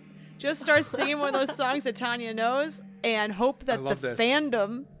singing. Just start singing one of those songs that Tanya knows and hope that the love this.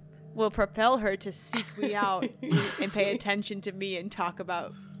 fandom will propel her to seek me out and pay attention to me and talk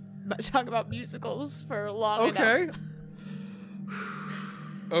about musicals for long enough.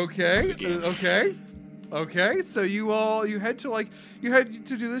 Okay. Okay. Okay, so you head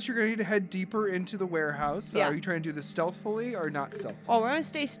to do this. You're gonna need to head deeper into the warehouse. Yeah. Are you trying to do this stealthily or not stealthily? Oh, we're gonna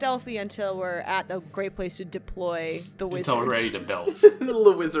stay stealthy until we're at the great place to deploy the wizards. Until we're ready to belt.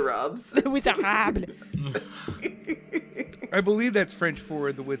 Le Wizards. The wizard. I believe that's French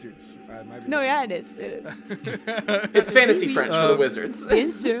for the wizards. No, yeah, it is. It is. It's fantasy French for the wizards. Bien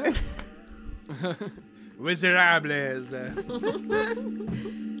sûr. Wizardables.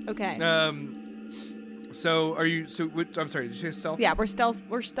 Okay. So are you? So I'm sorry. Did you say stealth? Yeah, we're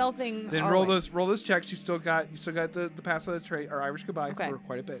stealthing. Then our roll way. those checks. You still got the pass of the trait or Irish goodbye Okay. for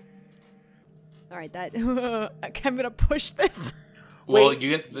quite a bit. All right, that I'm gonna push this. Well, Wait, you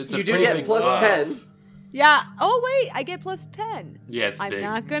get it's a You do pretty get big plus buff. 10. Yeah. Oh wait, I get plus 10. Yeah, it's I'm big.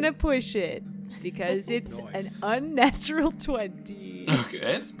 not gonna push it because it's Nice. an unnatural 20. Okay,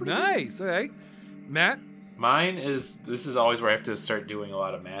 it's pretty Nice. Okay, Matt. Mine is, this is always where I have to start doing a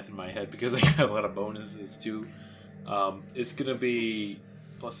lot of math in my head because I got a lot of bonuses too. It's going to be,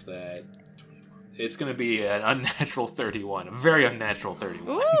 plus that, it's going to be an unnatural 31, a very unnatural 31.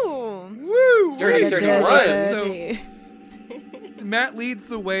 Ooh. Woo! Dirty Like a 31. dirty. Matt leads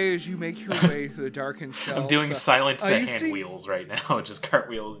the way as you make your way through the darkened shelves. I'm doing silent you hand see- wheels right now, just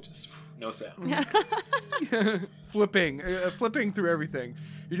cartwheels, just no sound. flipping through everything.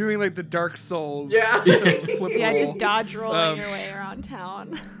 You're doing like the Dark Souls. Yeah. Flip Yeah, roll. just dodge rolling Um, your way around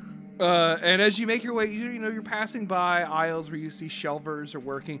town. And as you make your way, you're passing by aisles where you see shelvers are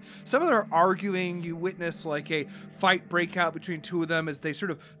working. Some of them are arguing. You witness like a fight break out between two of them as they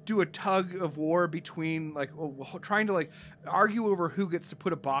sort of do a tug of war between trying to argue over who gets to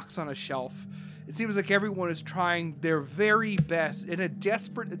put a box on a shelf. It seems like everyone is trying their very best in a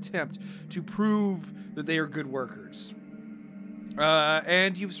desperate attempt to prove that they are good workers.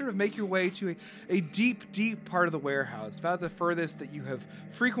 And you sort of make your way to a deep, deep part of the warehouse, about the furthest that you have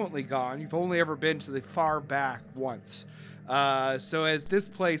frequently gone. You've only ever been to the far back once. So as this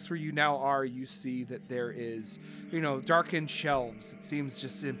place where you now are, you see that there is, darkened shelves. It seems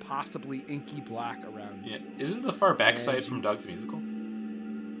just impossibly inky black around you. Yeah, isn't the far backside from Doug's Musical?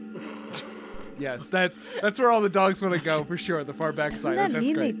 Yes, that's where all the dogs want to go for sure. The far back Doesn't side. that That's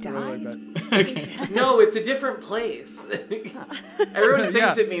mean great. they I really died? like that. No, it's a different place. Everyone thinks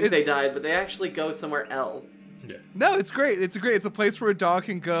Yeah, it means they died, but they actually go somewhere else. Yeah. No, it's great. It's great. It's a place where a dog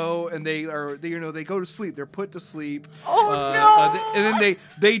can go, and they go to sleep. They're put to sleep. Oh, no! And then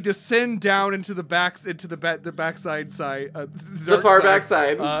they descend down into the backside side. The far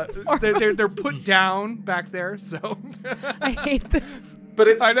backside. They're put down back there. So I hate this. But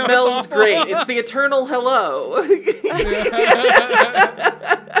it I know, it's smells awful. great. It's the eternal hello.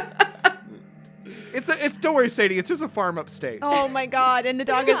 it's don't worry, Sadie. It's just a farm upstate. Oh my god, and the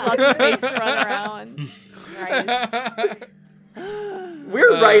dog has lots of space to run around. Christ.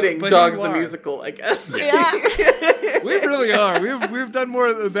 We're writing but Dogs you the are. Musical, I guess. Yeah. We really are. We've done more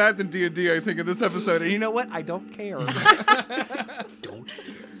of that than D&D, I think, in this episode. And you know what? I don't care. Don't.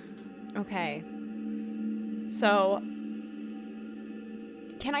 Okay. So,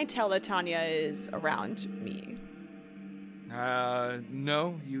 can I tell that Tanya is around me?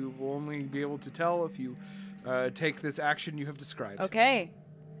 No, you will only be able to tell if you take this action you have described. Okay.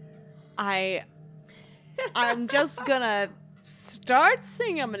 I'm just gonna start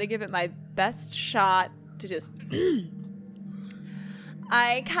singing. I'm gonna give it my best shot to just.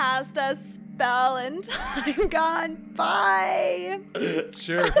 I cast a spell and time gone by.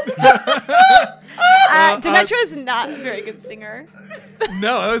 Sure. Demetra is not a very good singer.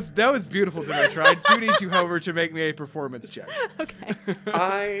 No, that was beautiful, Demetra. I do need you, however, to make me a performance check. Okay.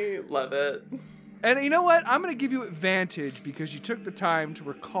 I love it. And you know what? I'm going to give you advantage because you took the time to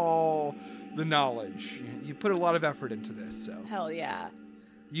recall the knowledge. You put a lot of effort into this, so Hell yeah.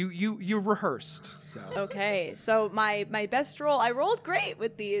 you rehearsed. So Okay, so my best roll, I rolled great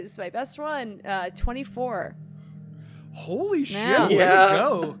with these. My best one, 24. holy shit, Yeah. way Yeah. to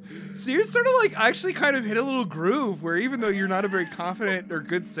go. So you're sort of actually kind of hit a little groove where even though you're not a very confident or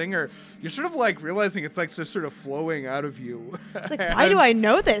good singer, you're sort of realizing it's just sort of flowing out of you. It's like, why do I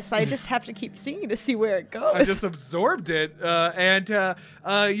know this? I just have to keep singing to see where it goes. I just absorbed it, and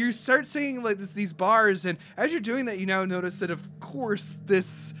you start singing these bars, and as you're doing that, you now notice that, of course,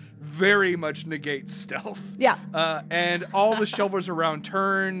 this very much negates stealth. Yeah. And all the shelvers around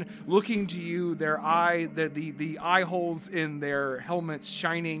turn, looking to you, their the eye holes in their helmets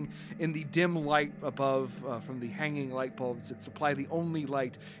shining in the dim light above from the hanging light bulbs that supply the only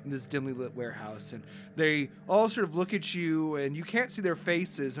light in this dimly lit warehouse. And they all sort of look at you, and you can't see their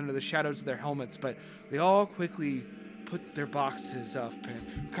faces under the shadows of their helmets, but they all quickly put their boxes up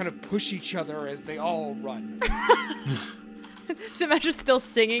and kind of push each other as they all run. Demetra's still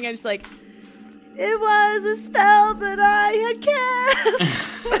singing and just like, It was a spell that I had cast.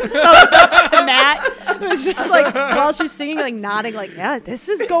 Thumbs up to Matt. It was just like, while she's singing, like nodding, like, yeah, this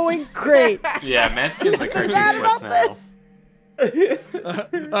is going great. Yeah, Matt's getting the cartoon Mad sweats about now. this.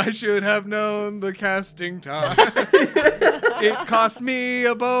 I should have known the casting time. It cost me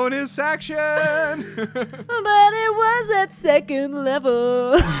a bonus action. But it was at second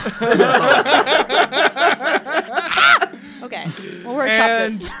level. Okay, we'll workshop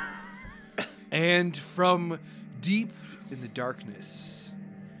this. And from deep in the darkness,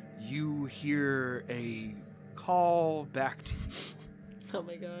 you hear a call back to you. Oh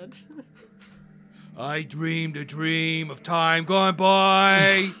my god. I dreamed a dream of time gone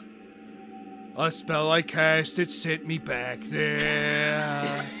by. A spell I cast, it sent me back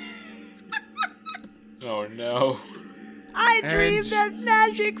there. Oh no. I dreamed that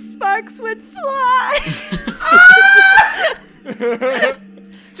magic sparks would fly.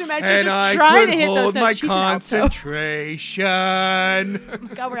 Demetra And just I trying to could hit those hold my notes. She's an alto. concentration. Oh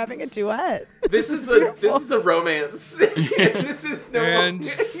my god, we're having a duet. This is a romance. This is no And-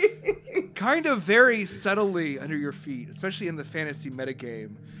 longer- Kind of very subtly under your feet, especially in the fantasy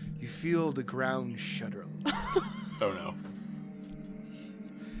metagame, you feel the ground shudder. Oh no.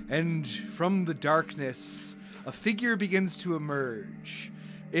 And from the darkness, a figure begins to emerge.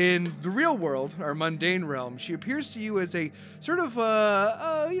 In the real world, our mundane realm, she appears to you as a sort of,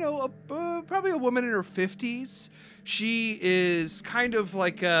 probably a woman in her 50s. She is kind of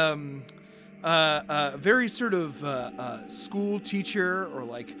like very sort of school teacher or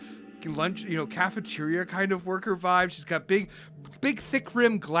like lunch, cafeteria kind of worker vibe. She's got big, thick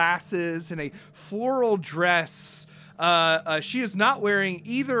rimmed glasses and a floral dress. She is not wearing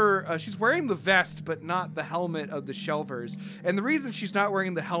either. She's wearing the vest, but not the helmet of the Shelvers. And the reason she's not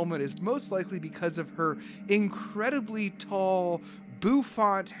wearing the helmet is most likely because of her incredibly tall,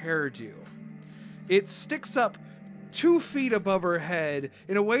 bouffant hairdo. It sticks up 2 feet above her head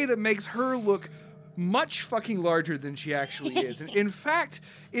in a way that makes her look much fucking larger than she actually is. And in fact,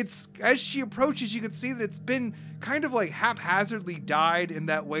 it's as she approaches, you can see that it's been kind of like haphazardly dyed in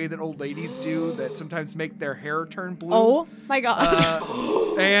that way that old ladies do, that sometimes make their hair turn blue. Oh my god.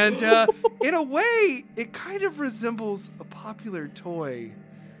 And in a way, it kind of resembles a popular toy.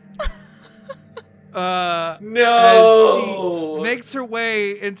 As No. she makes her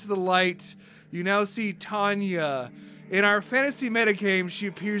way into the light, you now see Tanya. In our fantasy metagame, she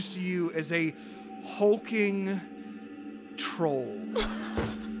appears to you as a hulking troll.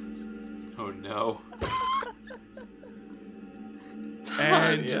 Oh no.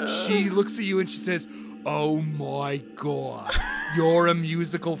 And Tanya. she looks at you and she says, "Oh my god, you're a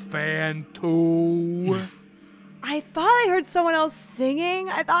musical fan too?" I thought I heard someone else singing.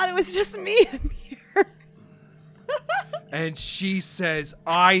 I thought it was just me in here. And she says,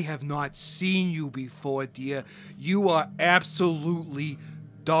 "I have not seen you before, dear. You are absolutely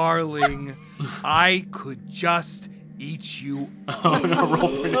darling. I could just eat you." Oh no, roll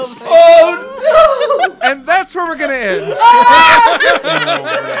for initiative. Oh And that's where we're going to end. Oh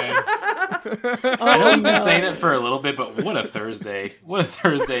man. I know you've been saying it for a little bit, but what a Thursday. What a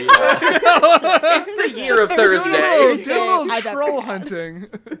Thursday. no! It's the year of Thursday. Do a little I bet. troll hunting.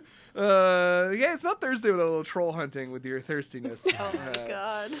 Yeah, it's not Thursday without a little troll hunting with your thirstiness. Oh my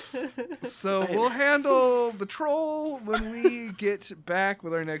god. So we'll handle the troll when we get back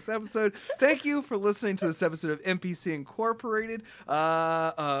with our next episode. Thank you for listening to this episode of NPC Incorporated.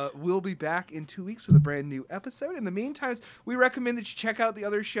 We'll be back in 2 weeks with a brand new episode. In the meantime, we recommend that you check out the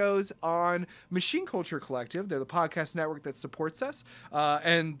other shows on Machine Culture Collective. They're the podcast network that supports us.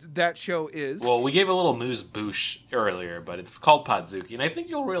 And that show is... Well, we gave a little moose boosh earlier, but it's called Podzuki, and I think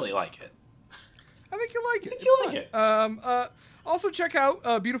you'll really like it. I think you'll like it. I think you'll like it. Also check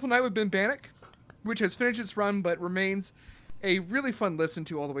out Beautiful Night with Ben Bannock, which has finished its run but remains a really fun listen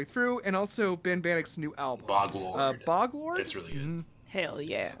to all the way through, and also Ben Bannock's new album. Boglord. Boglord? It's really good. Hell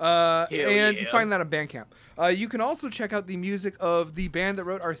yeah. And you yeah. find that on Bandcamp. You can also check out the music of the band that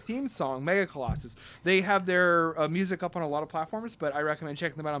wrote our theme song, Mega Colossus. They have their music up on a lot of platforms, but I recommend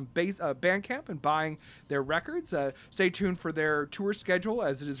checking them out on Bandcamp and buying their records. Stay tuned for their tour schedule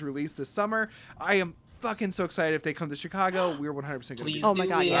as it is released this summer. I am fucking so excited if they come to Chicago. We're 100% going to be Please Oh my do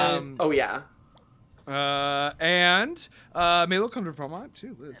God, it. yeah. Oh yeah. And maybe they'll come to Vermont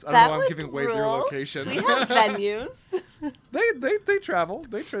too, Liz. I don't That know why I'm would giving away their rule. location. We have venues. They travel.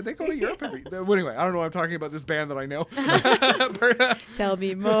 They go to Europe every. Well, anyway, I don't know why I'm talking about this band that I know. Tell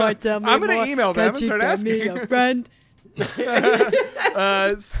me more. Tell me I'm more. gonna email them Can't and you start get me asking. a friend.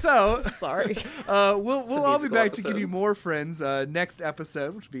 So Sorry. we'll all be musical back to episode. give you more friends next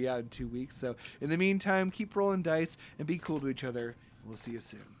episode, which will be out in 2 weeks. So in the meantime, keep rolling dice and be cool to each other. We'll see you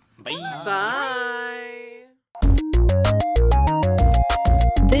soon. Bye. Bye.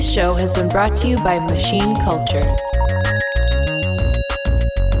 This show has been brought to you by Machine Culture.